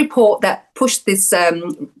 This was the report that pushed this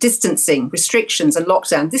distancing, restrictions and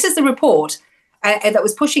lockdown. This is the report that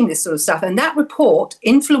was pushing this sort of stuff. And that report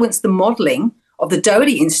influenced the modelling of the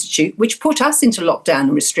Doherty Institute, which put us into lockdown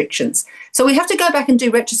and restrictions. So we have to go back and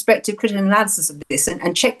do retrospective critical analysis of this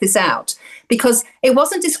and check this out, because it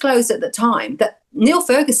wasn't disclosed at the time that Neil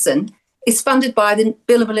Ferguson is funded by the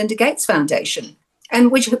Bill and Melinda Gates Foundation,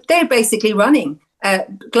 and which they're basically running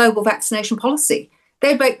global vaccination policy.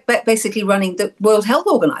 They're basically running the World Health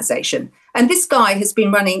Organization. And this guy has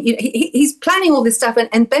been running, he's planning all this stuff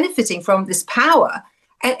and benefiting from this power.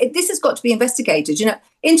 And this has got to be investigated.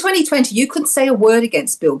 In 2020, you couldn't say a word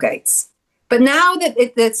against Bill Gates. But now that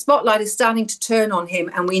the spotlight is starting to turn on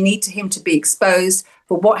him, and we need him to be exposed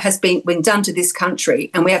for what has been done to this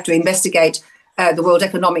country, and we have to investigate the World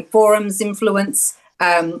Economic Forum's influence.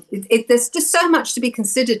 There's just so much to be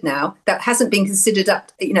considered now that hasn't been considered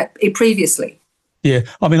previously. Yeah,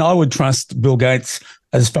 I mean, I would trust Bill Gates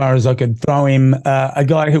as far as I could throw him, a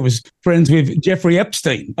guy who was friends with Jeffrey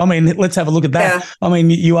Epstein. I mean, let's have a look at that. Yeah. I mean,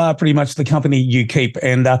 you are pretty much the company you keep.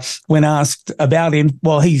 And when asked about him,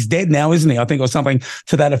 well, he's dead now, isn't he? I think, or something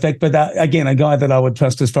to that effect. But again, a guy that I would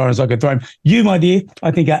trust as far as I could throw him. You, my dear,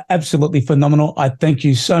 I think are absolutely phenomenal. I thank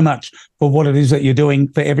you so much for what it is that you're doing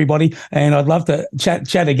for everybody. And I'd love to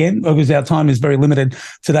chat again because our time is very limited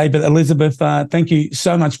today. But Elizabeth, thank you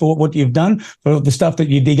so much for what you've done, for the stuff that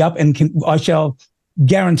you dig up. And I shall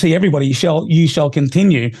guarantee everybody you shall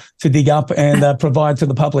continue to dig up and provide to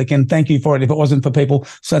the public. And thank you for it. If it wasn't for people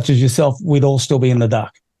such as yourself, we'd all still be in the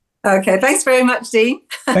dark. Okay. Thanks very much, Dean.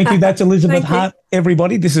 Thank you. That's Elizabeth Hart,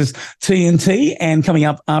 everybody. This is TNT. And coming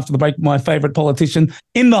up after the break, my favourite politician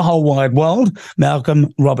in the whole wide world,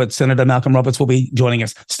 Malcolm Roberts. Senator Malcolm Roberts will be joining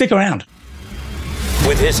us. Stick around.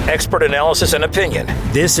 With his expert analysis and opinion,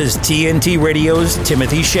 this is TNT Radio's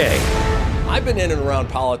Timothy Shea. I've been in and around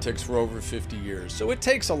politics for over 50 years, so it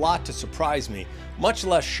takes a lot to surprise me, much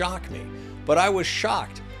less shock me. But I was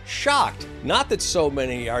shocked. Not that so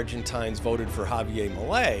many Argentines voted for Javier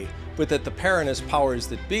Milei, but that the Peronist powers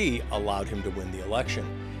that be allowed him to win the election.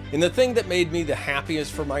 And the thing that made me the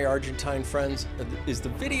happiest for my Argentine friends is the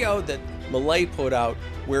video that Milei put out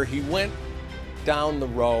where he went down the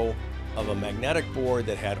row of a magnetic board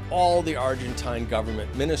that had all the Argentine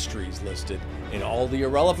government ministries listed, and all the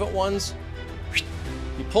irrelevant ones,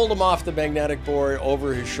 he pulled them off the magnetic board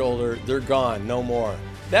over his shoulder. They're gone, no more.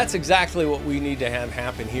 That's exactly what we need to have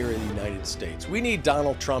happen here in the United States. We need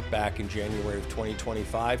Donald Trump back in January of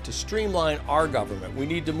 2025 to streamline our government. We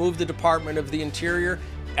need to move the Department of the Interior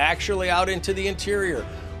actually out into the interior.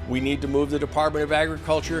 We need to move the Department of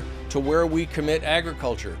Agriculture to where we commit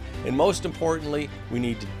agriculture. And most importantly, we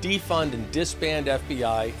need to defund and disband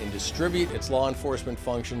FBI and distribute its law enforcement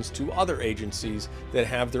functions to other agencies that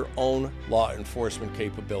have their own law enforcement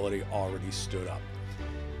capability already stood up.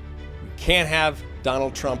 We can't have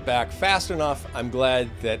Donald Trump back fast enough. I'm glad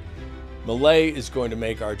that Milei is going to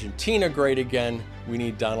make Argentina great again. We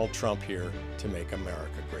need Donald Trump here to make America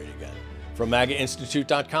great again. From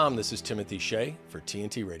MAGAInstitute.com, this is Timothy Shea for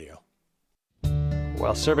TNT Radio.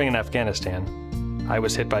 While serving in Afghanistan, I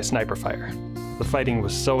was hit by sniper fire. The fighting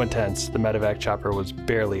was so intense, the medevac chopper was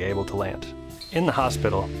barely able to land. In the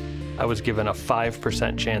hospital, I was given a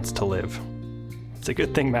 5% chance to live. It's a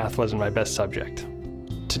good thing math wasn't my best subject.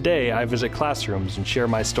 Today, I visit classrooms and share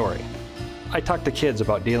my story. I talk to kids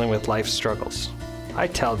about dealing with life's struggles. I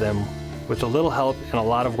tell them, with a little help and a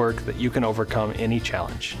lot of work, that you can overcome any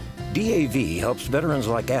challenge. DAV helps veterans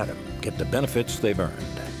like Adam get the benefits they've earned.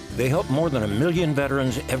 They help more than 1 million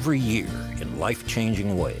veterans every year in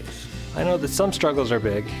life-changing ways. I know that some struggles are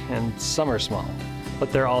big and some are small,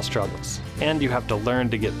 but they're all struggles, and you have to learn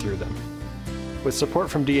to get through them. With support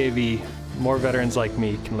from DAV, more veterans like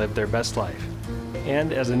me can live their best life.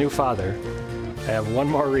 And as a new father, I have one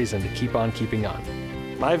more reason to keep on keeping on.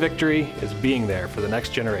 My victory is being there for the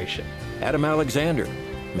next generation. Adam Alexander,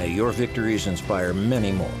 may your victories inspire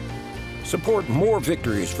many more. Support more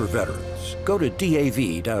victories for veterans. Go to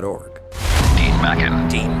DAV.org.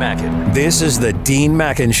 Dean Mackin. This is the Dean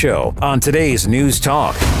Mackin Show on today's News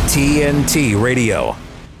Talk, TNT Radio.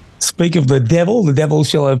 Speak of the devil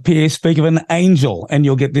shall appear. Speak of an angel, and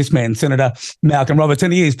you'll get this man, Senator Malcolm Roberts.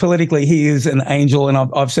 And he is an angel. And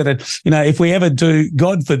I've said it, if we ever do,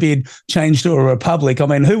 God forbid, change to a republic, I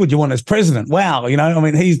mean, who would you want as president? Wow.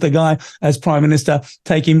 He's the guy as prime minister.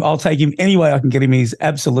 I'll take him any way I can get him. He's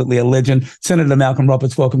absolutely a legend. Senator Malcolm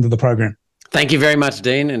Roberts, welcome to the program. Thank you very much,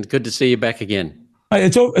 Dean, and good to see you back again.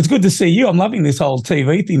 It's good to see you. I'm loving this whole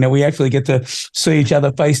TV thing. We actually get to see each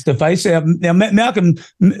other face to face. Now, Malcolm's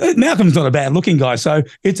not a bad looking guy, so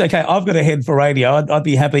it's okay. I've got a head for radio. I'd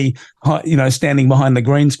be happy, standing behind the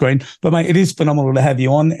green screen. But mate, it is phenomenal to have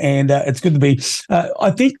you on, and it's good to be.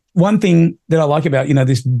 I think one thing that I like about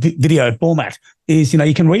this video format is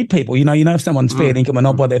you can read people. You know if someone's fair income or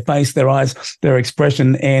not by their face, their eyes, their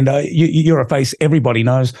expression, and you're a face everybody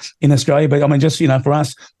knows in Australia. But I mean, just for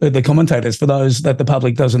us, the commentators, for those that the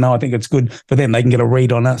public doesn't know, I think it's good for them. They can get a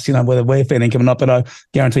read on us, whether we're fair income or not. But I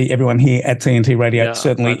guarantee everyone here at TNT Radio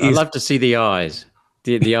certainly is. I love to see the eyes.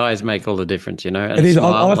 The eyes make all the difference, you know. And it is.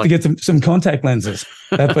 I'll have to get some contact lenses.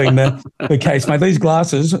 That being the case, mate. These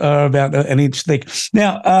glasses are about an inch thick.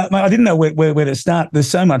 Now, mate, I didn't know where to start. There's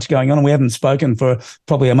so much going on, and we haven't spoken for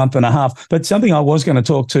probably a month and a half. But something I was going to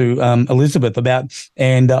talk to Elizabeth about,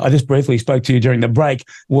 and I just briefly spoke to you during the break,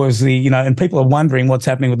 was and people are wondering what's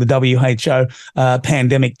happening with the WHO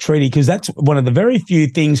pandemic treaty, because that's one of the very few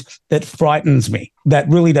things that frightens me. That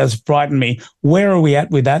really does frighten me. Where are we at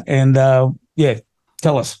with that? And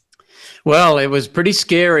tell us. Well, it was pretty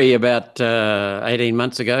scary about 18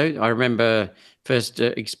 months ago. I remember first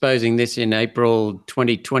exposing this in April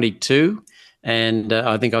 2022, and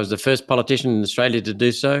I think I was the first politician in Australia to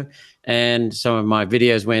do so. And some of my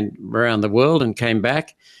videos went around the world and came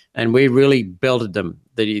back, and we really belted them,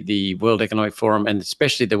 the World Economic Forum and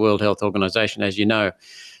especially the World Health Organization, as you know.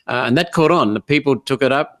 And that caught on. The people took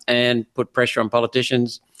it up and put pressure on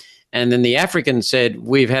politicians. And then the Africans said,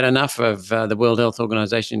 we've had enough of the World Health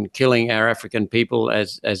Organization killing our African people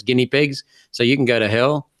as guinea pigs, so you can go to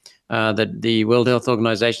hell. The World Health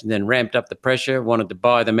Organization then ramped up the pressure, wanted to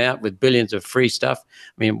buy them out with billions of free stuff.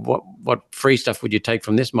 I mean, what free stuff would you take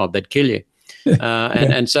from this mob? They'd kill you.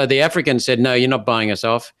 And so the Africans said, no, you're not buying us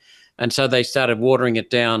off. And so they started watering it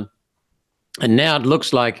down. And now it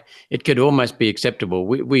looks like it could almost be acceptable.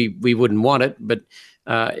 We wouldn't want it, but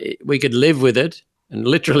we could live with it. And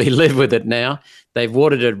literally live with it now. They've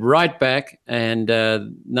watered it right back, and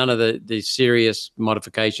none of the serious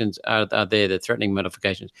modifications are there, the threatening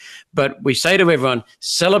modifications. But we say to everyone,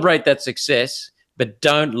 celebrate that success, but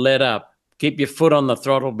don't let up. Keep your foot on the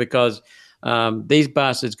throttle, because these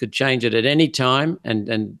bastards could change it at any time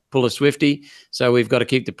and pull a Swiftie. So we've got to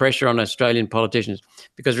keep the pressure on Australian politicians,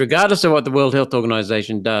 because regardless of what the World Health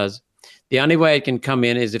Organization does, the only way it can come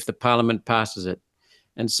in is if the Parliament passes it.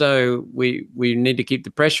 And so we need to keep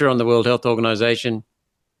the pressure on the World Health Organization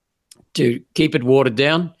to keep it watered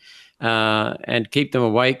down and keep them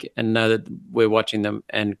awake and know that we're watching them,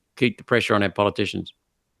 and keep the pressure on our politicians.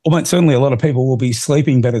 Well, mate, certainly a lot of people will be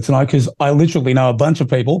sleeping better tonight, because I literally know a bunch of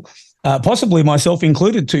people, possibly myself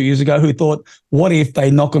included 2 years ago, who thought, what if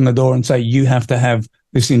they knock on the door and say, you have to have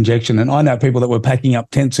this injection? And I know people that were packing up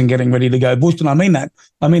tents and getting ready to go bush, and I mean that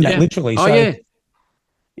literally. Oh, yeah.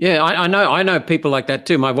 Yeah, I know people like that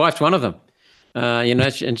too. My wife's one of them,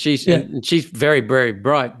 and she's very, very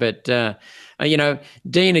bright. But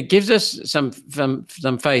Dean, it gives us some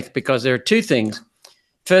faith, because there are two things.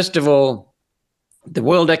 First of all, the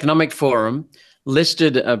World Economic Forum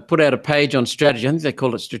put out a page on strategy. I think they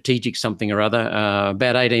called it strategic something or other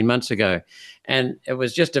about 18 months ago, and it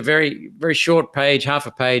was just a very, very short page, half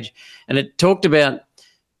a page, and it talked about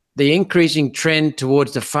the increasing trend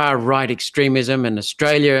towards the far-right extremism in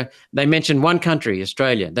Australia. They mentioned one country,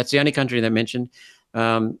 Australia. That's the only country they mentioned.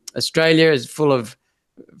 Australia is full of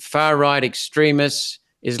far-right extremists,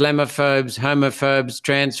 Islamophobes, homophobes,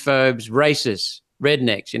 transphobes, racists,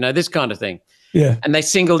 rednecks, this kind of thing. Yeah. And they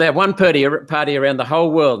singled out one party around the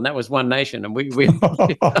whole world, and that was One Nation. And we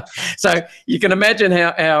so you can imagine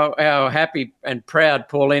how happy and proud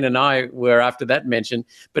Pauline and I were after that mention.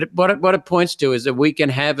 But what it points to is that we can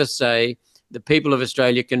have a say. The people of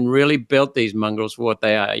Australia can really belt these mongrels for what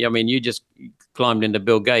they are. I mean, you just climbed into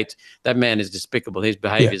Bill Gates. That man is despicable. His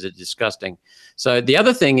behaviours are disgusting. So the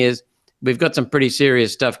other thing is, we've got some pretty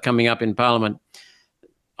serious stuff coming up in Parliament.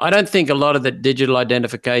 I don't think a lot of the digital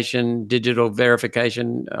identification, digital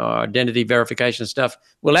verification, identity verification stuff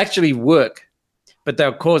will actually work, but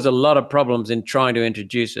they'll cause a lot of problems in trying to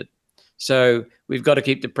introduce it. So we've got to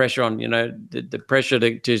keep the pressure on, the pressure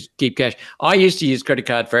to keep cash. I used to use credit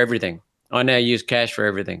card for everything. I now use cash for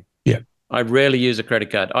everything. Yeah. I rarely use a credit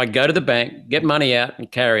card. I go to the bank, get money out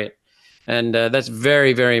and carry it. And that's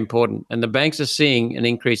very, very important. And the banks are seeing an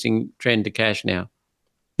increasing trend to cash now.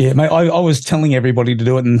 Yeah, mate, I was telling everybody to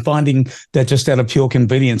do it, and finding that just out of pure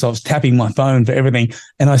convenience, I was tapping my phone for everything.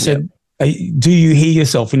 And I said, do you hear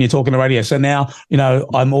yourself when you're talking to radio? So now,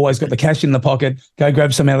 I'm always got the cash in the pocket, go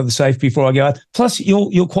grab some out of the safe before I go out. Plus,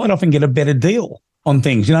 you'll quite often get a better deal on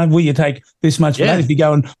things. Will you take this much for that? If you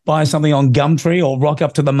go and buy something on Gumtree or rock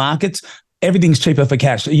up to the markets, everything's cheaper for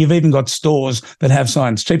cash. You've even got stores that have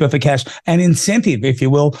signs, cheaper for cash, and incentive, if you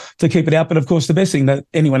will, to keep it out. But of course, the best thing that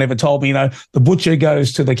anyone ever told me, the butcher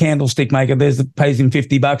goes to the candlestick maker, pays him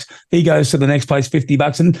 $50. He goes to the next place,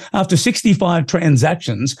 $50. And after 65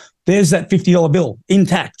 transactions, there's that $50 bill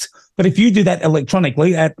intact. But if you do that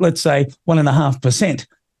electronically at, let's say, 1.5%,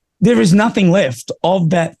 There is nothing left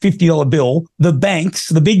of that $50 bill. The banks,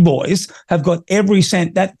 the big boys, have got every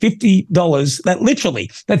cent. That $50, that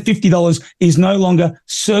 $50 is no longer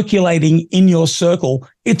circulating in your circle.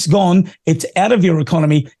 It's gone. It's out of your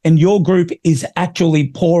economy, and your group is actually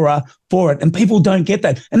poorer for it. And people don't get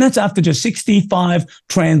that. And that's after just 65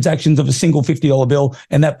 transactions of a single $50 bill,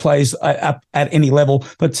 and that plays up at any level.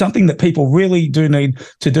 But something that people really do need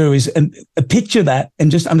to do is picture that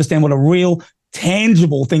and just understand what a real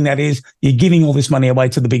tangible thing that is. You're giving all this money away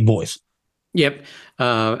to the big boys. Yep.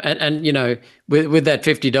 And you know, with that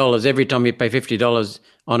 $50, every time you pay $50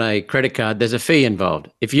 on a credit card, there's a fee involved.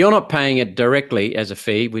 If you're not paying it directly as a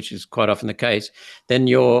fee, which is quite often the case, then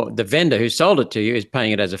the vendor who sold it to you is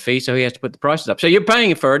paying it as a fee, so he has to put the prices up. So you're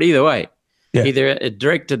paying for it either way, either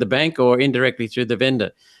direct to the bank or indirectly through the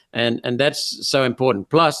vendor. And that's so important.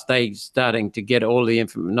 Plus, they starting to get all the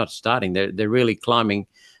information. Not starting, they're really climbing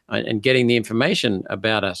and getting the information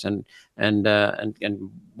about us and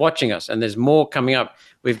watching us. And there's more coming up.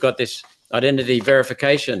 We've got this identity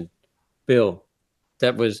verification bill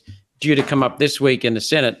that was due to come up this week in the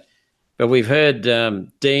Senate. But we've heard,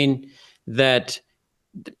 Dean, that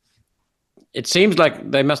it seems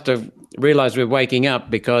like they must have realized we're waking up,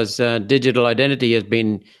 because digital identity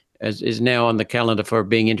is now on the calendar for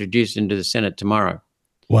being introduced into the Senate tomorrow.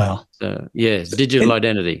 Wow. So, yes, digital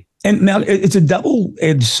identity. And now it's a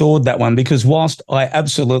double-edged sword, that one, because whilst I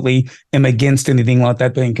absolutely am against anything like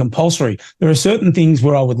that being compulsory, there are certain things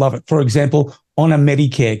where I would love it. For example, on a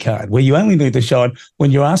Medicare card, where you only need to show it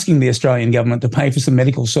when you're asking the Australian government to pay for some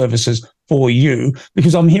medical services for you,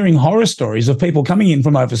 because I'm hearing horror stories of people coming in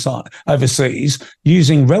from overseas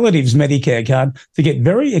using relatives' Medicare card to get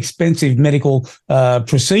very expensive medical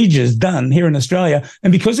procedures done here in Australia.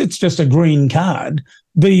 And because it's just a green card,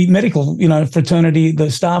 the medical, fraternity,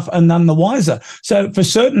 the staff are none the wiser. So for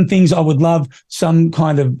certain things, I would love some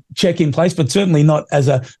kind of check in place, but certainly not as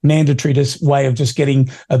a mandatory way of just getting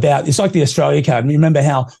about. It's like the Australia card. And you remember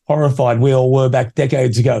how horrified we all were back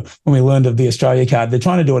decades ago when we learned of the Australia card. They're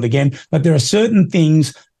trying to do it again, but there are certain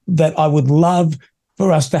things that I would love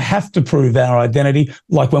for us to have to prove our identity,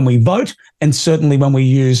 like when we vote and certainly when we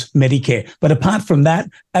use Medicare. But apart from that,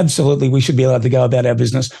 absolutely, we should be allowed to go about our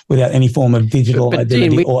business without any form of digital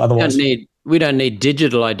identity, Dean, or otherwise. We don't need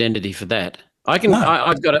digital identity for that. I've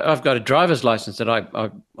got a driver's license that I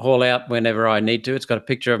haul out whenever I need to. It's got a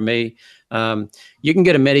picture of me. You can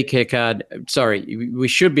get a Medicare card. Sorry, we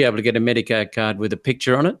should be able to get a Medicare card with a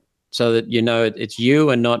picture on it, so that it's you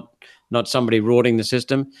and not somebody rorting the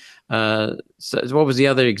system. So what was the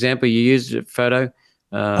other example you used? A photo?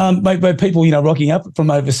 By people, rocking up from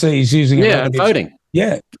overseas using voting.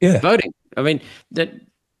 Yeah. Voting. I mean, that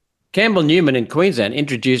Campbell Newman in Queensland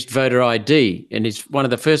introduced voter ID, and it's one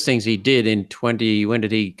of the first things he did in when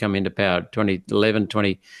did he come into power? 2011,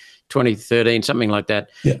 2013, something like that.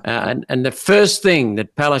 Yeah. And the first thing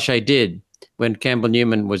that Palaszczuk did when Campbell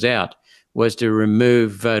Newman was out was to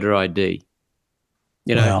remove voter ID.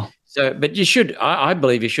 Wow. So, but I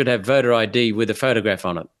believe you should have voter ID with a photograph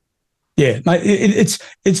on it. Yeah, mate,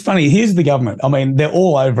 it's funny. Here's the government. I mean, they're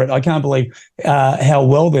all over it. I can't believe how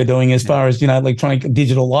well they're doing as far as, electronic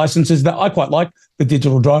digital licenses. I quite like the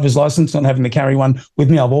digital driver's license, not having to carry one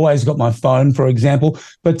with me. I've always got my phone, for example.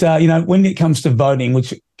 But, when it comes to voting,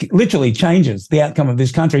 which literally changes the outcome of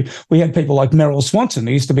this country, we had people like Meryl Swanson,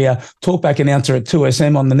 who used to be a talkback announcer at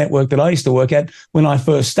 2SM on the network that I used to work at when I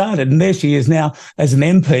first started. And there she is now as an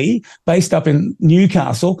MP based up in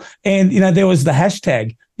Newcastle. And, there was the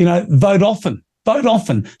hashtag, vote often. Vote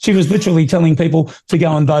often. She was literally telling people to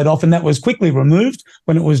go and vote often. That was quickly removed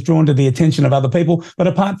when it was drawn to the attention of other people. But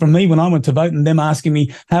apart from me, when I went to vote and them asking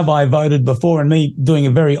me, have I voted before, and me doing a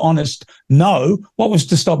very honest no, what was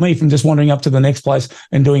to stop me from just wandering up to the next place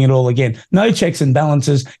and doing it all again? No checks and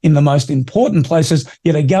balances in the most important places,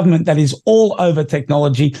 yet a government that is all over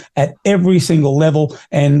technology at every single level,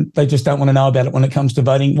 and they just don't want to know about it when it comes to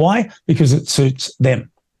voting. Why? Because it suits them.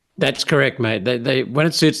 That's correct, mate. They when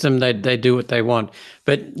it suits them, they do what they want.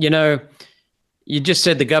 But you just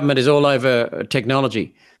said the government is all over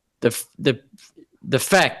technology. The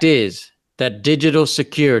fact is that digital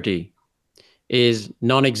security is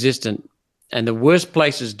non-existent, and the worst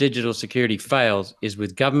places digital security fails is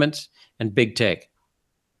with governments and big tech.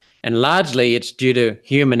 And largely, it's due to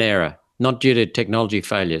human error, not due to technology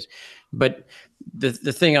failures. But the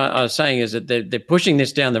thing I was saying is that they're pushing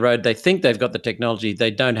this down the road. They think they've got the technology. They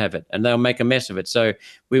don't have it, and they'll make a mess of it. So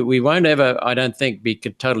we won't ever, I don't think, be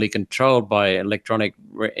totally controlled by electronic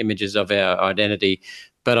images of our identity.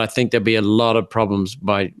 But I think there'll be a lot of problems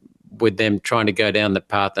by with them trying to go down the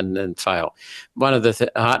path and then fail. One of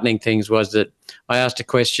the heartening things was that I asked a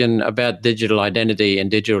question about digital identity and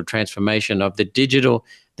digital transformation of the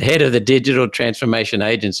head of the Digital Transformation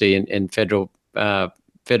Agency in federal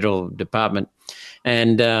department,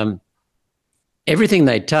 and everything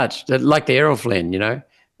they touched, like the Errol Flynn,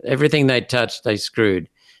 everything they touched, they screwed.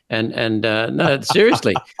 And no,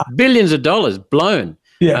 seriously, billions of dollars blown.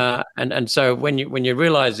 Yeah. And so when you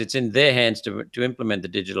realize it's in their hands to implement the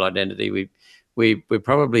digital identity, we're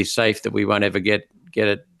probably safe that we won't ever get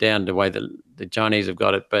it down the way that the Chinese have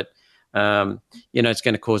got it. But it's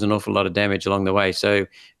going to cause an awful lot of damage along the way. So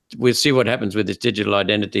we'll see what happens with this digital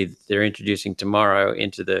identity that they're introducing tomorrow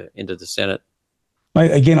into the Senate.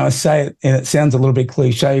 Mate, again, I say it, and it sounds a little bit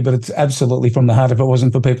cliche, but it's absolutely from the heart. If it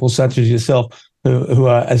wasn't for people such as yourself who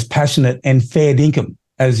are as passionate and fair dinkum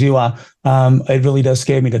as you are, it really does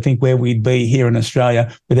scare me to think where we'd be here in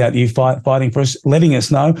Australia without you fighting for us, letting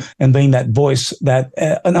us know and being that voice that,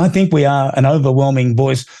 and I think we are an overwhelming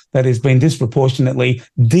voice that has been disproportionately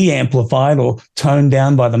de-amplified or toned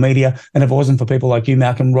down by the media. And if it wasn't for people like you,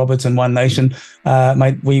 Malcolm Roberts and One Nation,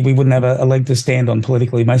 mate, we wouldn't have a leg to stand on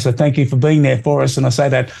politically, mate. So thank you for being there for us. And I say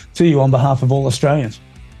that to you on behalf of all Australians.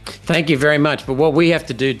 Thank you very much. But what we have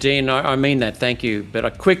to do, Dean, I mean that, thank you, but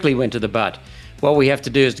I quickly went to the but. What we have to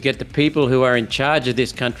do is to get the people who are in charge of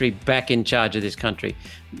this country back in charge of this country.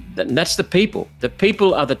 And that's the people. The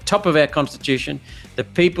people are the top of our constitution. The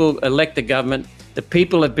people elect the government. The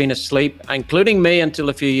people have been asleep, including me until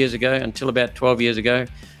a few years ago, until about 12 years ago.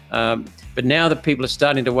 But now the people are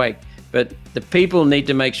starting to wake. But the people need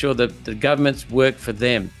to make sure that the governments work for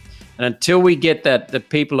them. And until we get the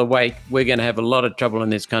people awake, we're going to have a lot of trouble in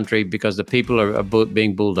this country because the people are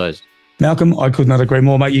being bulldozed. Malcolm, I could not agree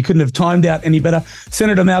more, mate. You couldn't have timed out any better.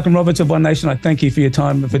 Senator Malcolm Roberts of One Nation, I thank you for your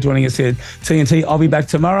time, for joining us here at TNT. I'll be back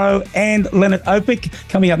tomorrow. And Leonard Öpik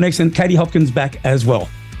coming up next, and Katie Hopkins back as well.